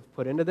guys have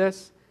put into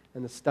this,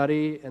 and the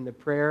study, and the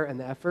prayer, and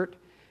the effort.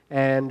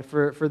 And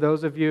for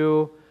those of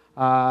you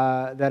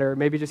that are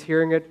maybe just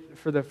hearing it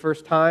for the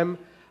first time,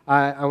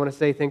 I want to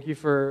say thank you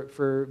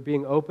for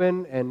being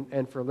open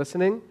and for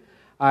listening.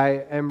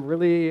 I am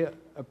really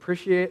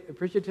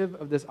appreciative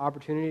of this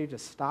opportunity to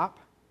stop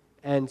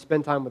and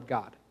spend time with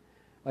God.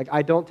 Like,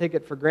 I don't take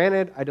it for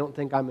granted. I don't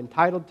think I'm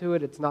entitled to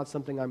it. It's not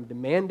something I'm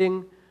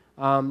demanding,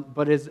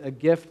 but is a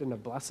gift and a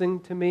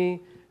blessing to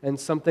me, and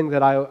something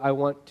that I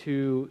want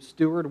to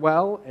steward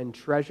well and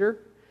treasure.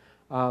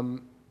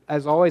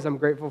 As always, I'm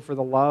grateful for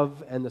the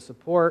love and the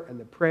support and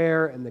the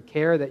prayer and the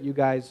care that you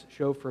guys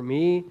show for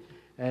me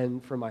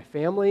and for my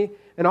family,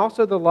 and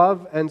also the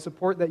love and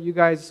support that you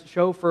guys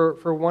show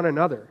for one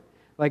another.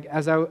 Like,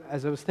 as I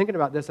was thinking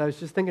about this, I was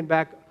just thinking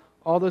back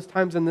all those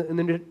times in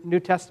the New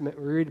Testament.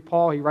 We read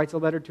Paul, he writes a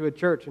letter to a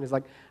church, and he's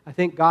like, I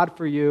thank God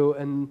for you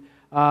and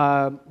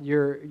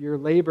your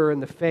labor in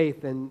the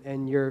faith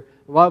and your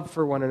love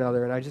for one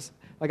another. And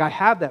I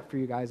have that for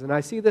you guys. And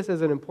I see this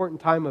as an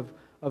important time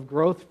of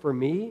growth for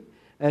me,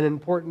 an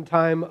important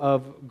time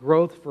of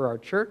growth for our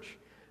church.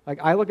 Like,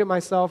 I look at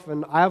myself,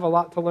 and I have a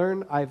lot to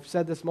learn. I've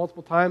said this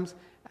multiple times.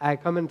 I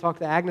come in and talk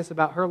to Agnes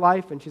about her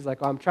life, and she's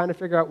like, I'm trying to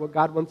figure out what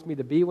God wants me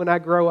to be when I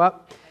grow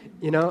up,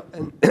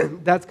 and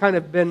that's kind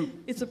of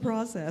been... It's a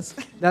process.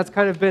 That's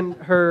kind of been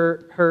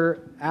her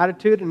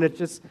attitude, and it's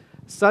just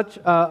such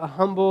a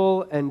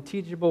humble and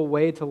teachable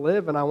way to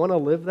live, and I want to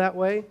live that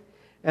way.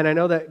 And I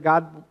know that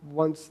God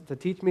wants to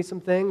teach me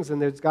some things,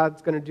 and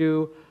God's going to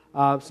do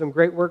some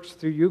great works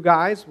through you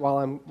guys while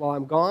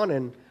I'm gone.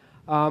 And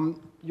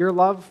your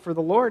love for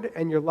the Lord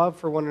and your love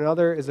for one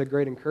another is a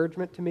great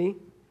encouragement to me.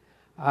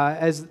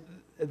 As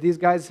these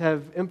guys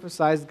have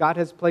emphasized, God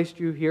has placed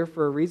you here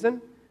for a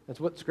reason. That's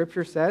what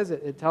Scripture says.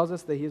 It tells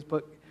us that He has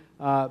put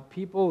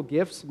people,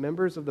 gifts,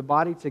 members of the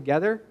body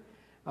together.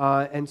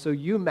 And so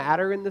you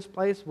matter in this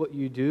place. What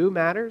you do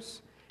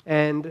matters.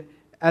 And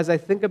as I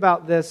think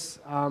about this,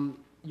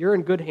 you're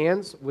in good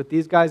hands with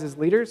these guys as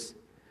leaders.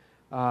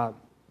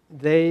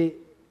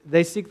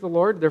 They seek the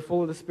Lord. They're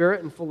full of the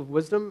Spirit and full of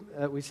wisdom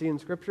that we see in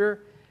Scripture.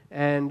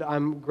 And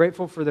I'm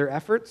grateful for their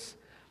efforts.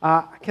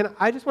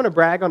 I just want to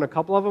brag on a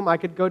couple of them. I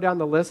could go down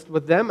the list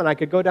with them, and I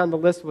could go down the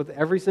list with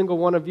every single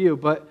one of you,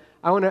 but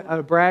I want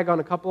to brag on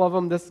a couple of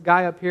them. This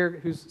guy up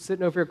here who's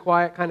sitting over here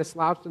quiet, kind of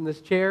slouched in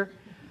this chair.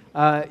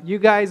 You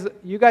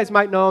guys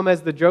might know him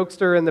as the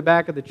jokester in the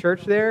back of the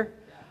church there,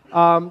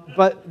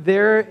 but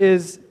there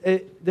is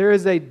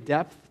a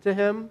depth to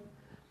him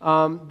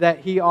that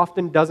he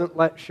often doesn't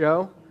let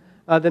show.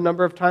 The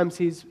number of times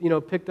he's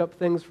picked up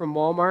things from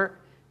Walmart,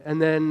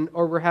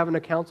 or we're having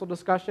a council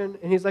discussion,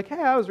 and he's like,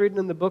 hey, I was reading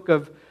in the book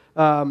of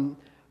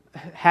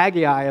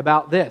Haggai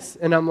about this.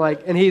 And I'm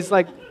like, and he's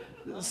like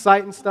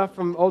citing stuff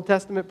from Old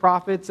Testament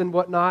prophets and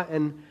whatnot.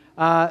 And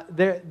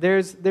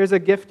there's a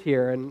gift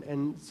here.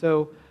 And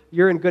so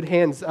you're in good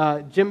hands.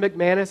 Jim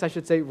McManus, I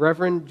should say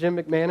Reverend Jim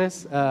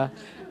McManus,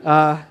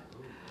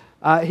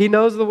 he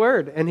knows the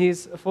word, and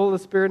he's full of the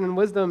Spirit and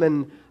wisdom.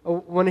 And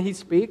when he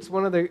speaks,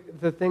 one of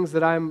the things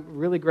that I'm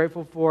really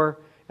grateful for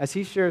as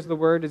he shares the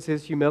word is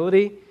his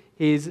humility.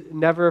 He's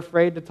never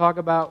afraid to talk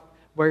about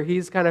where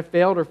he's kind of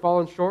failed or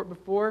fallen short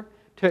before,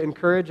 to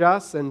encourage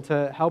us and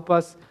to help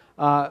us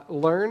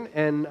learn,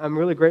 and I'm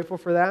really grateful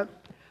for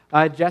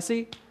that.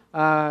 Jesse,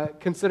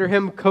 consider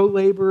him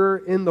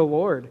co-laborer in the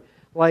Lord.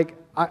 Like,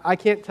 I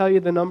can't tell you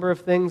the number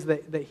of things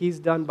that he's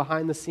done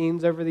behind the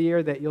scenes over the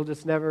year that you'll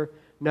just never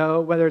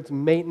know, whether it's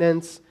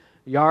maintenance,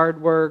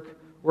 yard work,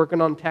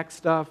 working on tech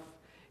stuff.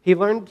 He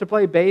learned to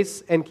play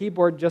bass and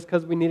keyboard just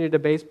because we needed a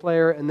bass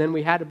player, and then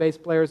we had a bass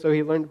player, so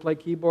he learned to play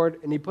keyboard,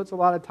 and he puts a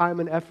lot of time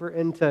and effort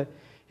into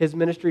his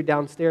ministry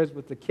downstairs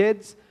with the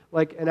kids,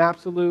 like an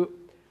absolute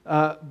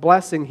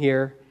blessing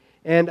here.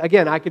 And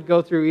again, I could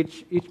go through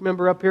each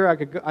member up here.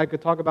 I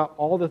could talk about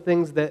all the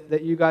things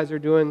that you guys are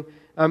doing.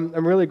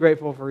 I'm really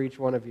grateful for each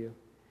one of you.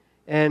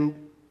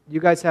 And you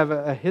guys have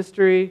a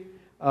history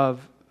of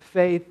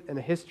faith and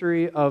a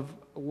history of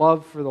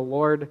love for the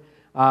Lord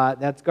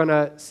that's going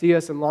to see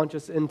us and launch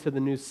us into the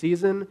new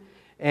season.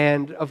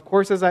 And of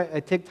course, as I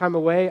take time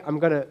away, I'm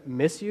going to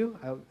miss you.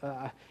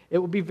 It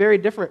will be very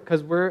different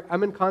because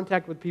I'm in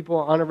contact with people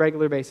on a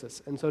regular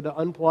basis. And so to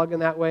unplug in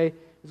that way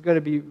is going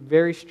to be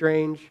very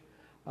strange.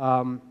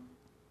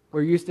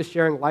 We're used to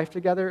sharing life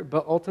together,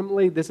 but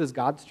ultimately this is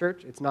God's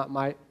church. It's not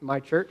my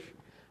church.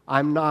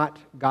 I'm not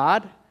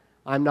God.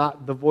 I'm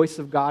not the voice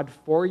of God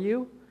for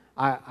you.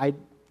 I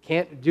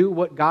can't do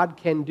what God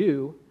can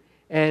do.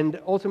 And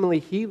ultimately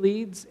he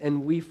leads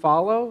and we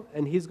follow,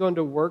 and he's going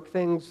to work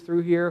things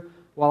through here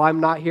while I'm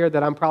not here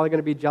that I'm probably going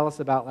to be jealous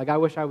about. Like, I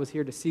wish I was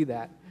here to see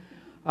that.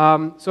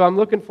 So I'm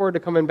looking forward to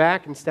coming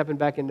back and stepping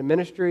back into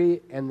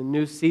ministry and the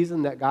new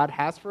season that God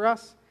has for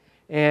us.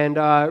 And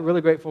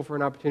really grateful for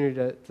an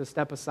opportunity to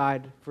step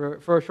aside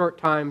for a short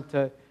time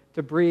to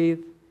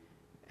breathe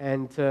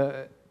and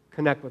to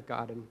connect with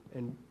God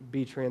and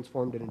be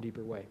transformed in a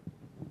deeper way.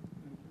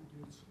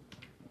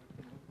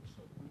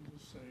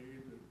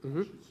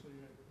 Mm-hmm.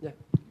 Yeah.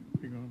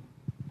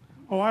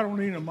 Oh, I don't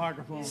need a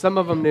microphone. Some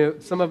of them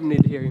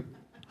need to hear you.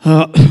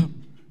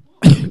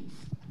 Okay.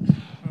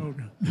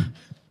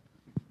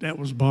 That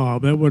was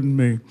Bob. That wasn't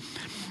me.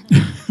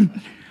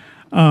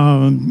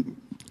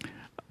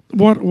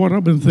 What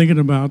I've been thinking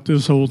about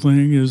this whole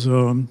thing is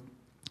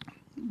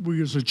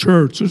we as a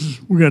church,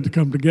 we got to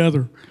come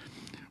together.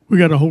 We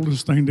got to hold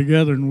this thing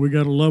together, and we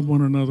got to love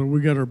one another.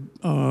 We got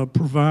to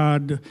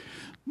provide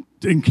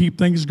and keep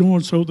things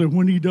going so that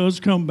when he does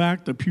come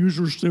back, the pews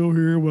are still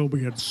here. Well,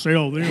 we had to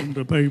sell them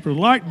to pay for the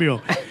light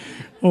bill,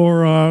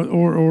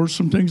 or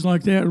some things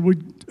like that.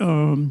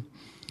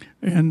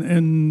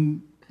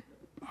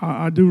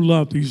 I do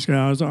love these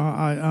guys.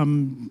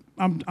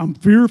 I'm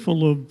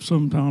fearful of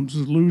sometimes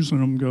losing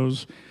them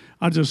because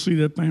I just see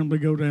that family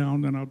go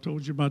down, and I've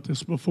told you about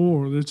this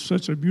before. It's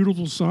such a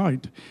beautiful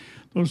sight.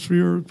 Those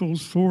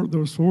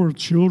four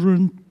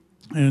children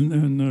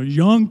and a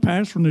young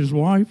pastor and his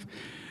wife.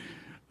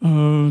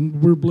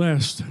 We're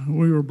blessed.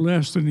 We were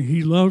blessed, and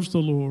he loves the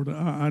Lord.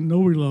 I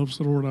know he loves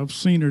the Lord. I've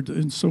seen it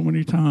in so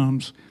many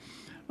times.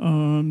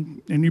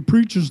 And he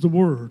preaches the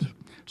word.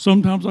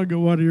 Sometimes I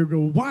go out here and go,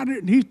 why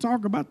didn't he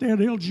talk about that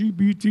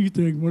LGBT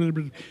thing?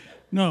 Whatever.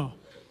 No,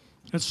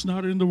 that's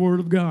not in the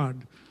Word of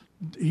God.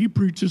 He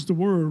preaches the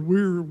word.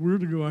 We're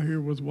to go out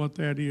here with what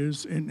that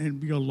is and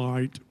be a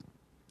light.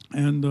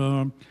 And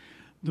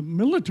the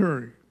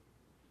military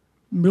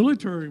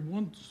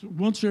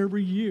once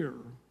every year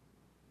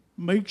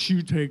makes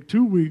you take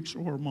 2 weeks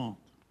or a month.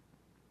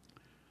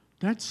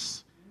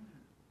 That's,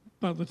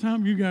 by the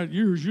time you got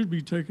yours, you'd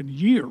be taking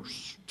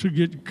years to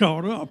get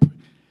caught up.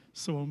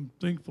 So I'm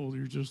thankful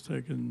you're just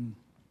taking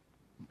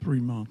 3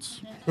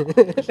 months.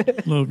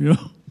 Love you.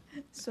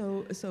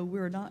 So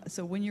we're not.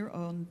 So when you're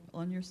on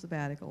your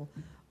sabbatical,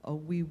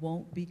 we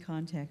won't be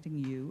contacting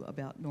you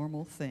about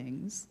normal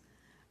things.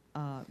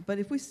 But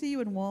if we see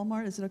you in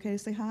Walmart, is it okay to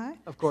say hi?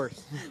 Of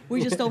course.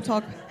 We just don't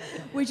talk.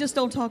 We just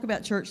don't talk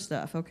about church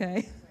stuff,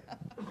 okay?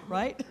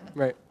 Right?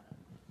 Right.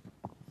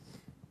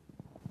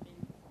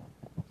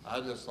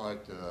 I'd just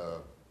like to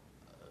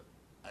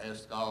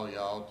ask all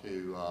y'all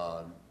to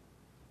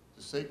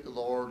seek the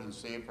Lord and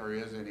see if there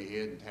is any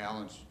hidden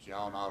talents that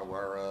y'all not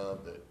aware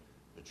of that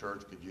the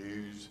church could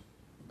use,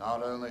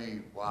 not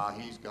only while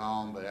he's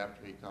gone, but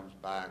after he comes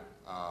back.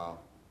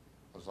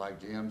 Because like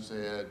Jim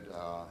said,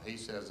 he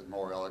says it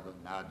more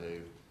eloquent than I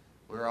do.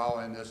 We're all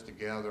in this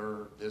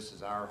together. This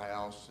is our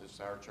house.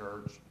 It's our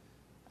church.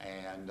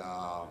 And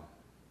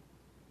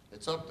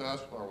it's up to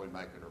us whether we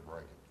make it or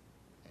break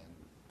it. And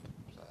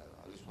so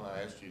I just want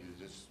to ask you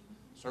to just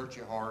search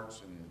your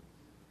hearts, and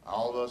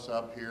all of us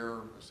up here,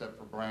 except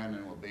for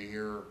Brandon, will be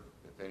here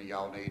if any of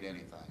y'all need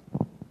anything.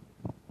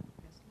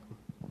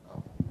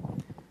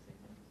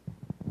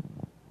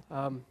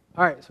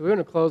 All right, so we're going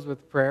to close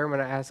with prayer. I'm going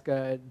to ask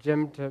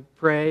Jim to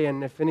pray,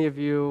 and if any of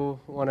you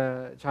want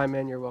to chime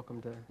in, you're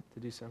welcome to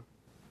do so.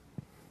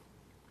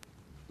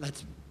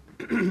 Let's,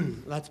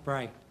 let's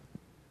pray.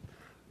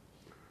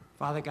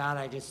 Father God,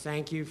 I just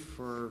thank you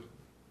for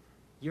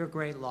your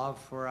great love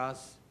for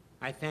us.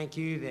 I thank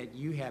you that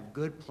you have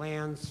good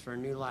plans for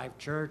New Life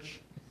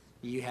Church.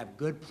 You have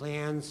good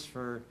plans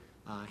for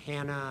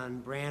Hannah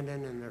and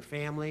Brandon and their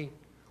family.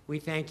 We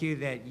thank you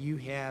that you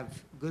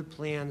have good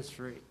plans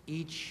for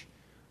each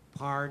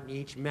part,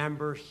 each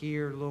member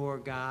here,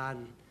 Lord God,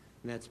 and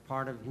that's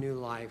part of New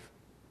Life.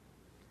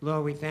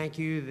 Lord, we thank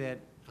you that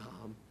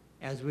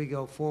as we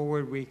go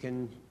forward, we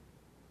can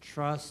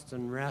trust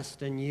and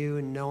rest in you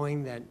and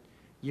knowing that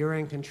you're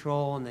in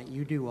control and that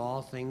you do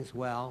all things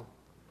well.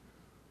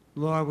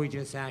 Lord, we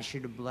just ask you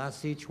to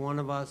bless each one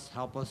of us,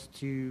 help us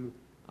to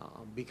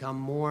become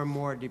more and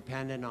more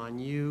dependent on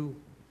you,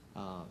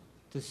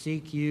 to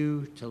seek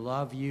you, to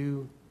love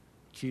you,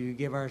 to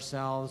give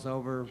ourselves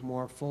over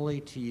more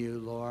fully to you,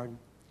 Lord.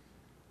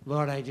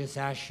 Lord, I just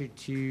ask you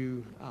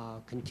to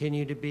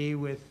continue to be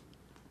with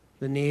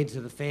the needs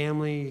of the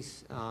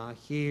families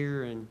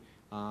here and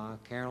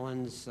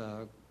Carolyn's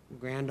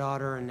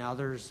granddaughter and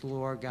others,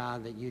 Lord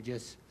God, that you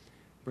just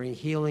bring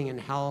healing and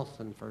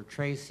health, and for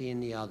Tracy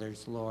and the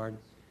others, Lord,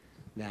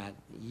 that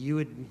you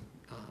would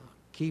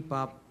keep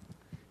up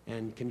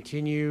and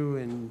continue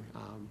in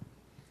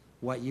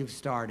what you've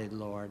started,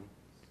 Lord.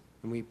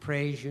 And we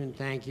praise you and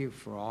thank you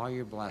for all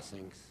your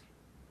blessings.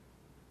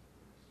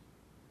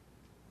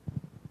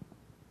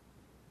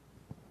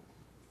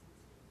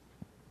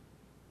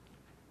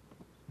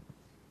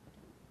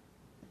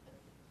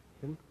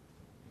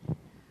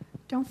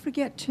 Don't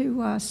forget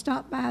to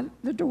stop by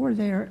the door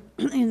there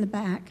in the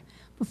back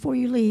before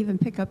you leave and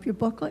pick up your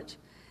booklet.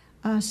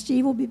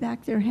 Steve will be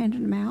back there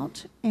handing them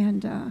out,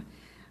 and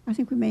I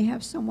think we may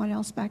have someone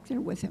else back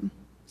there with him.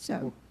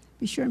 So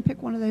be sure and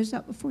pick one of those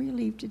up before you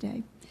leave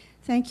today.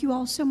 Thank you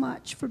all so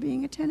much for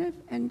being attentive,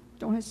 and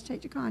don't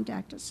hesitate to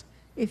contact us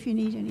if you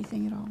need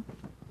anything at all.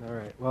 All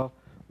right, well,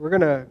 we're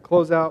going to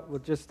close out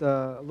with just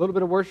a little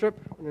bit of worship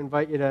and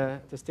invite you to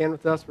stand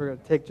with us. We're going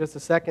to take just a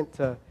second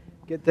to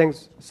get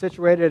things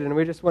situated, and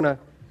we just want to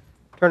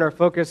turn our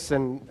focus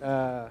and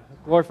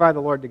glorify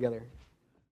the Lord together.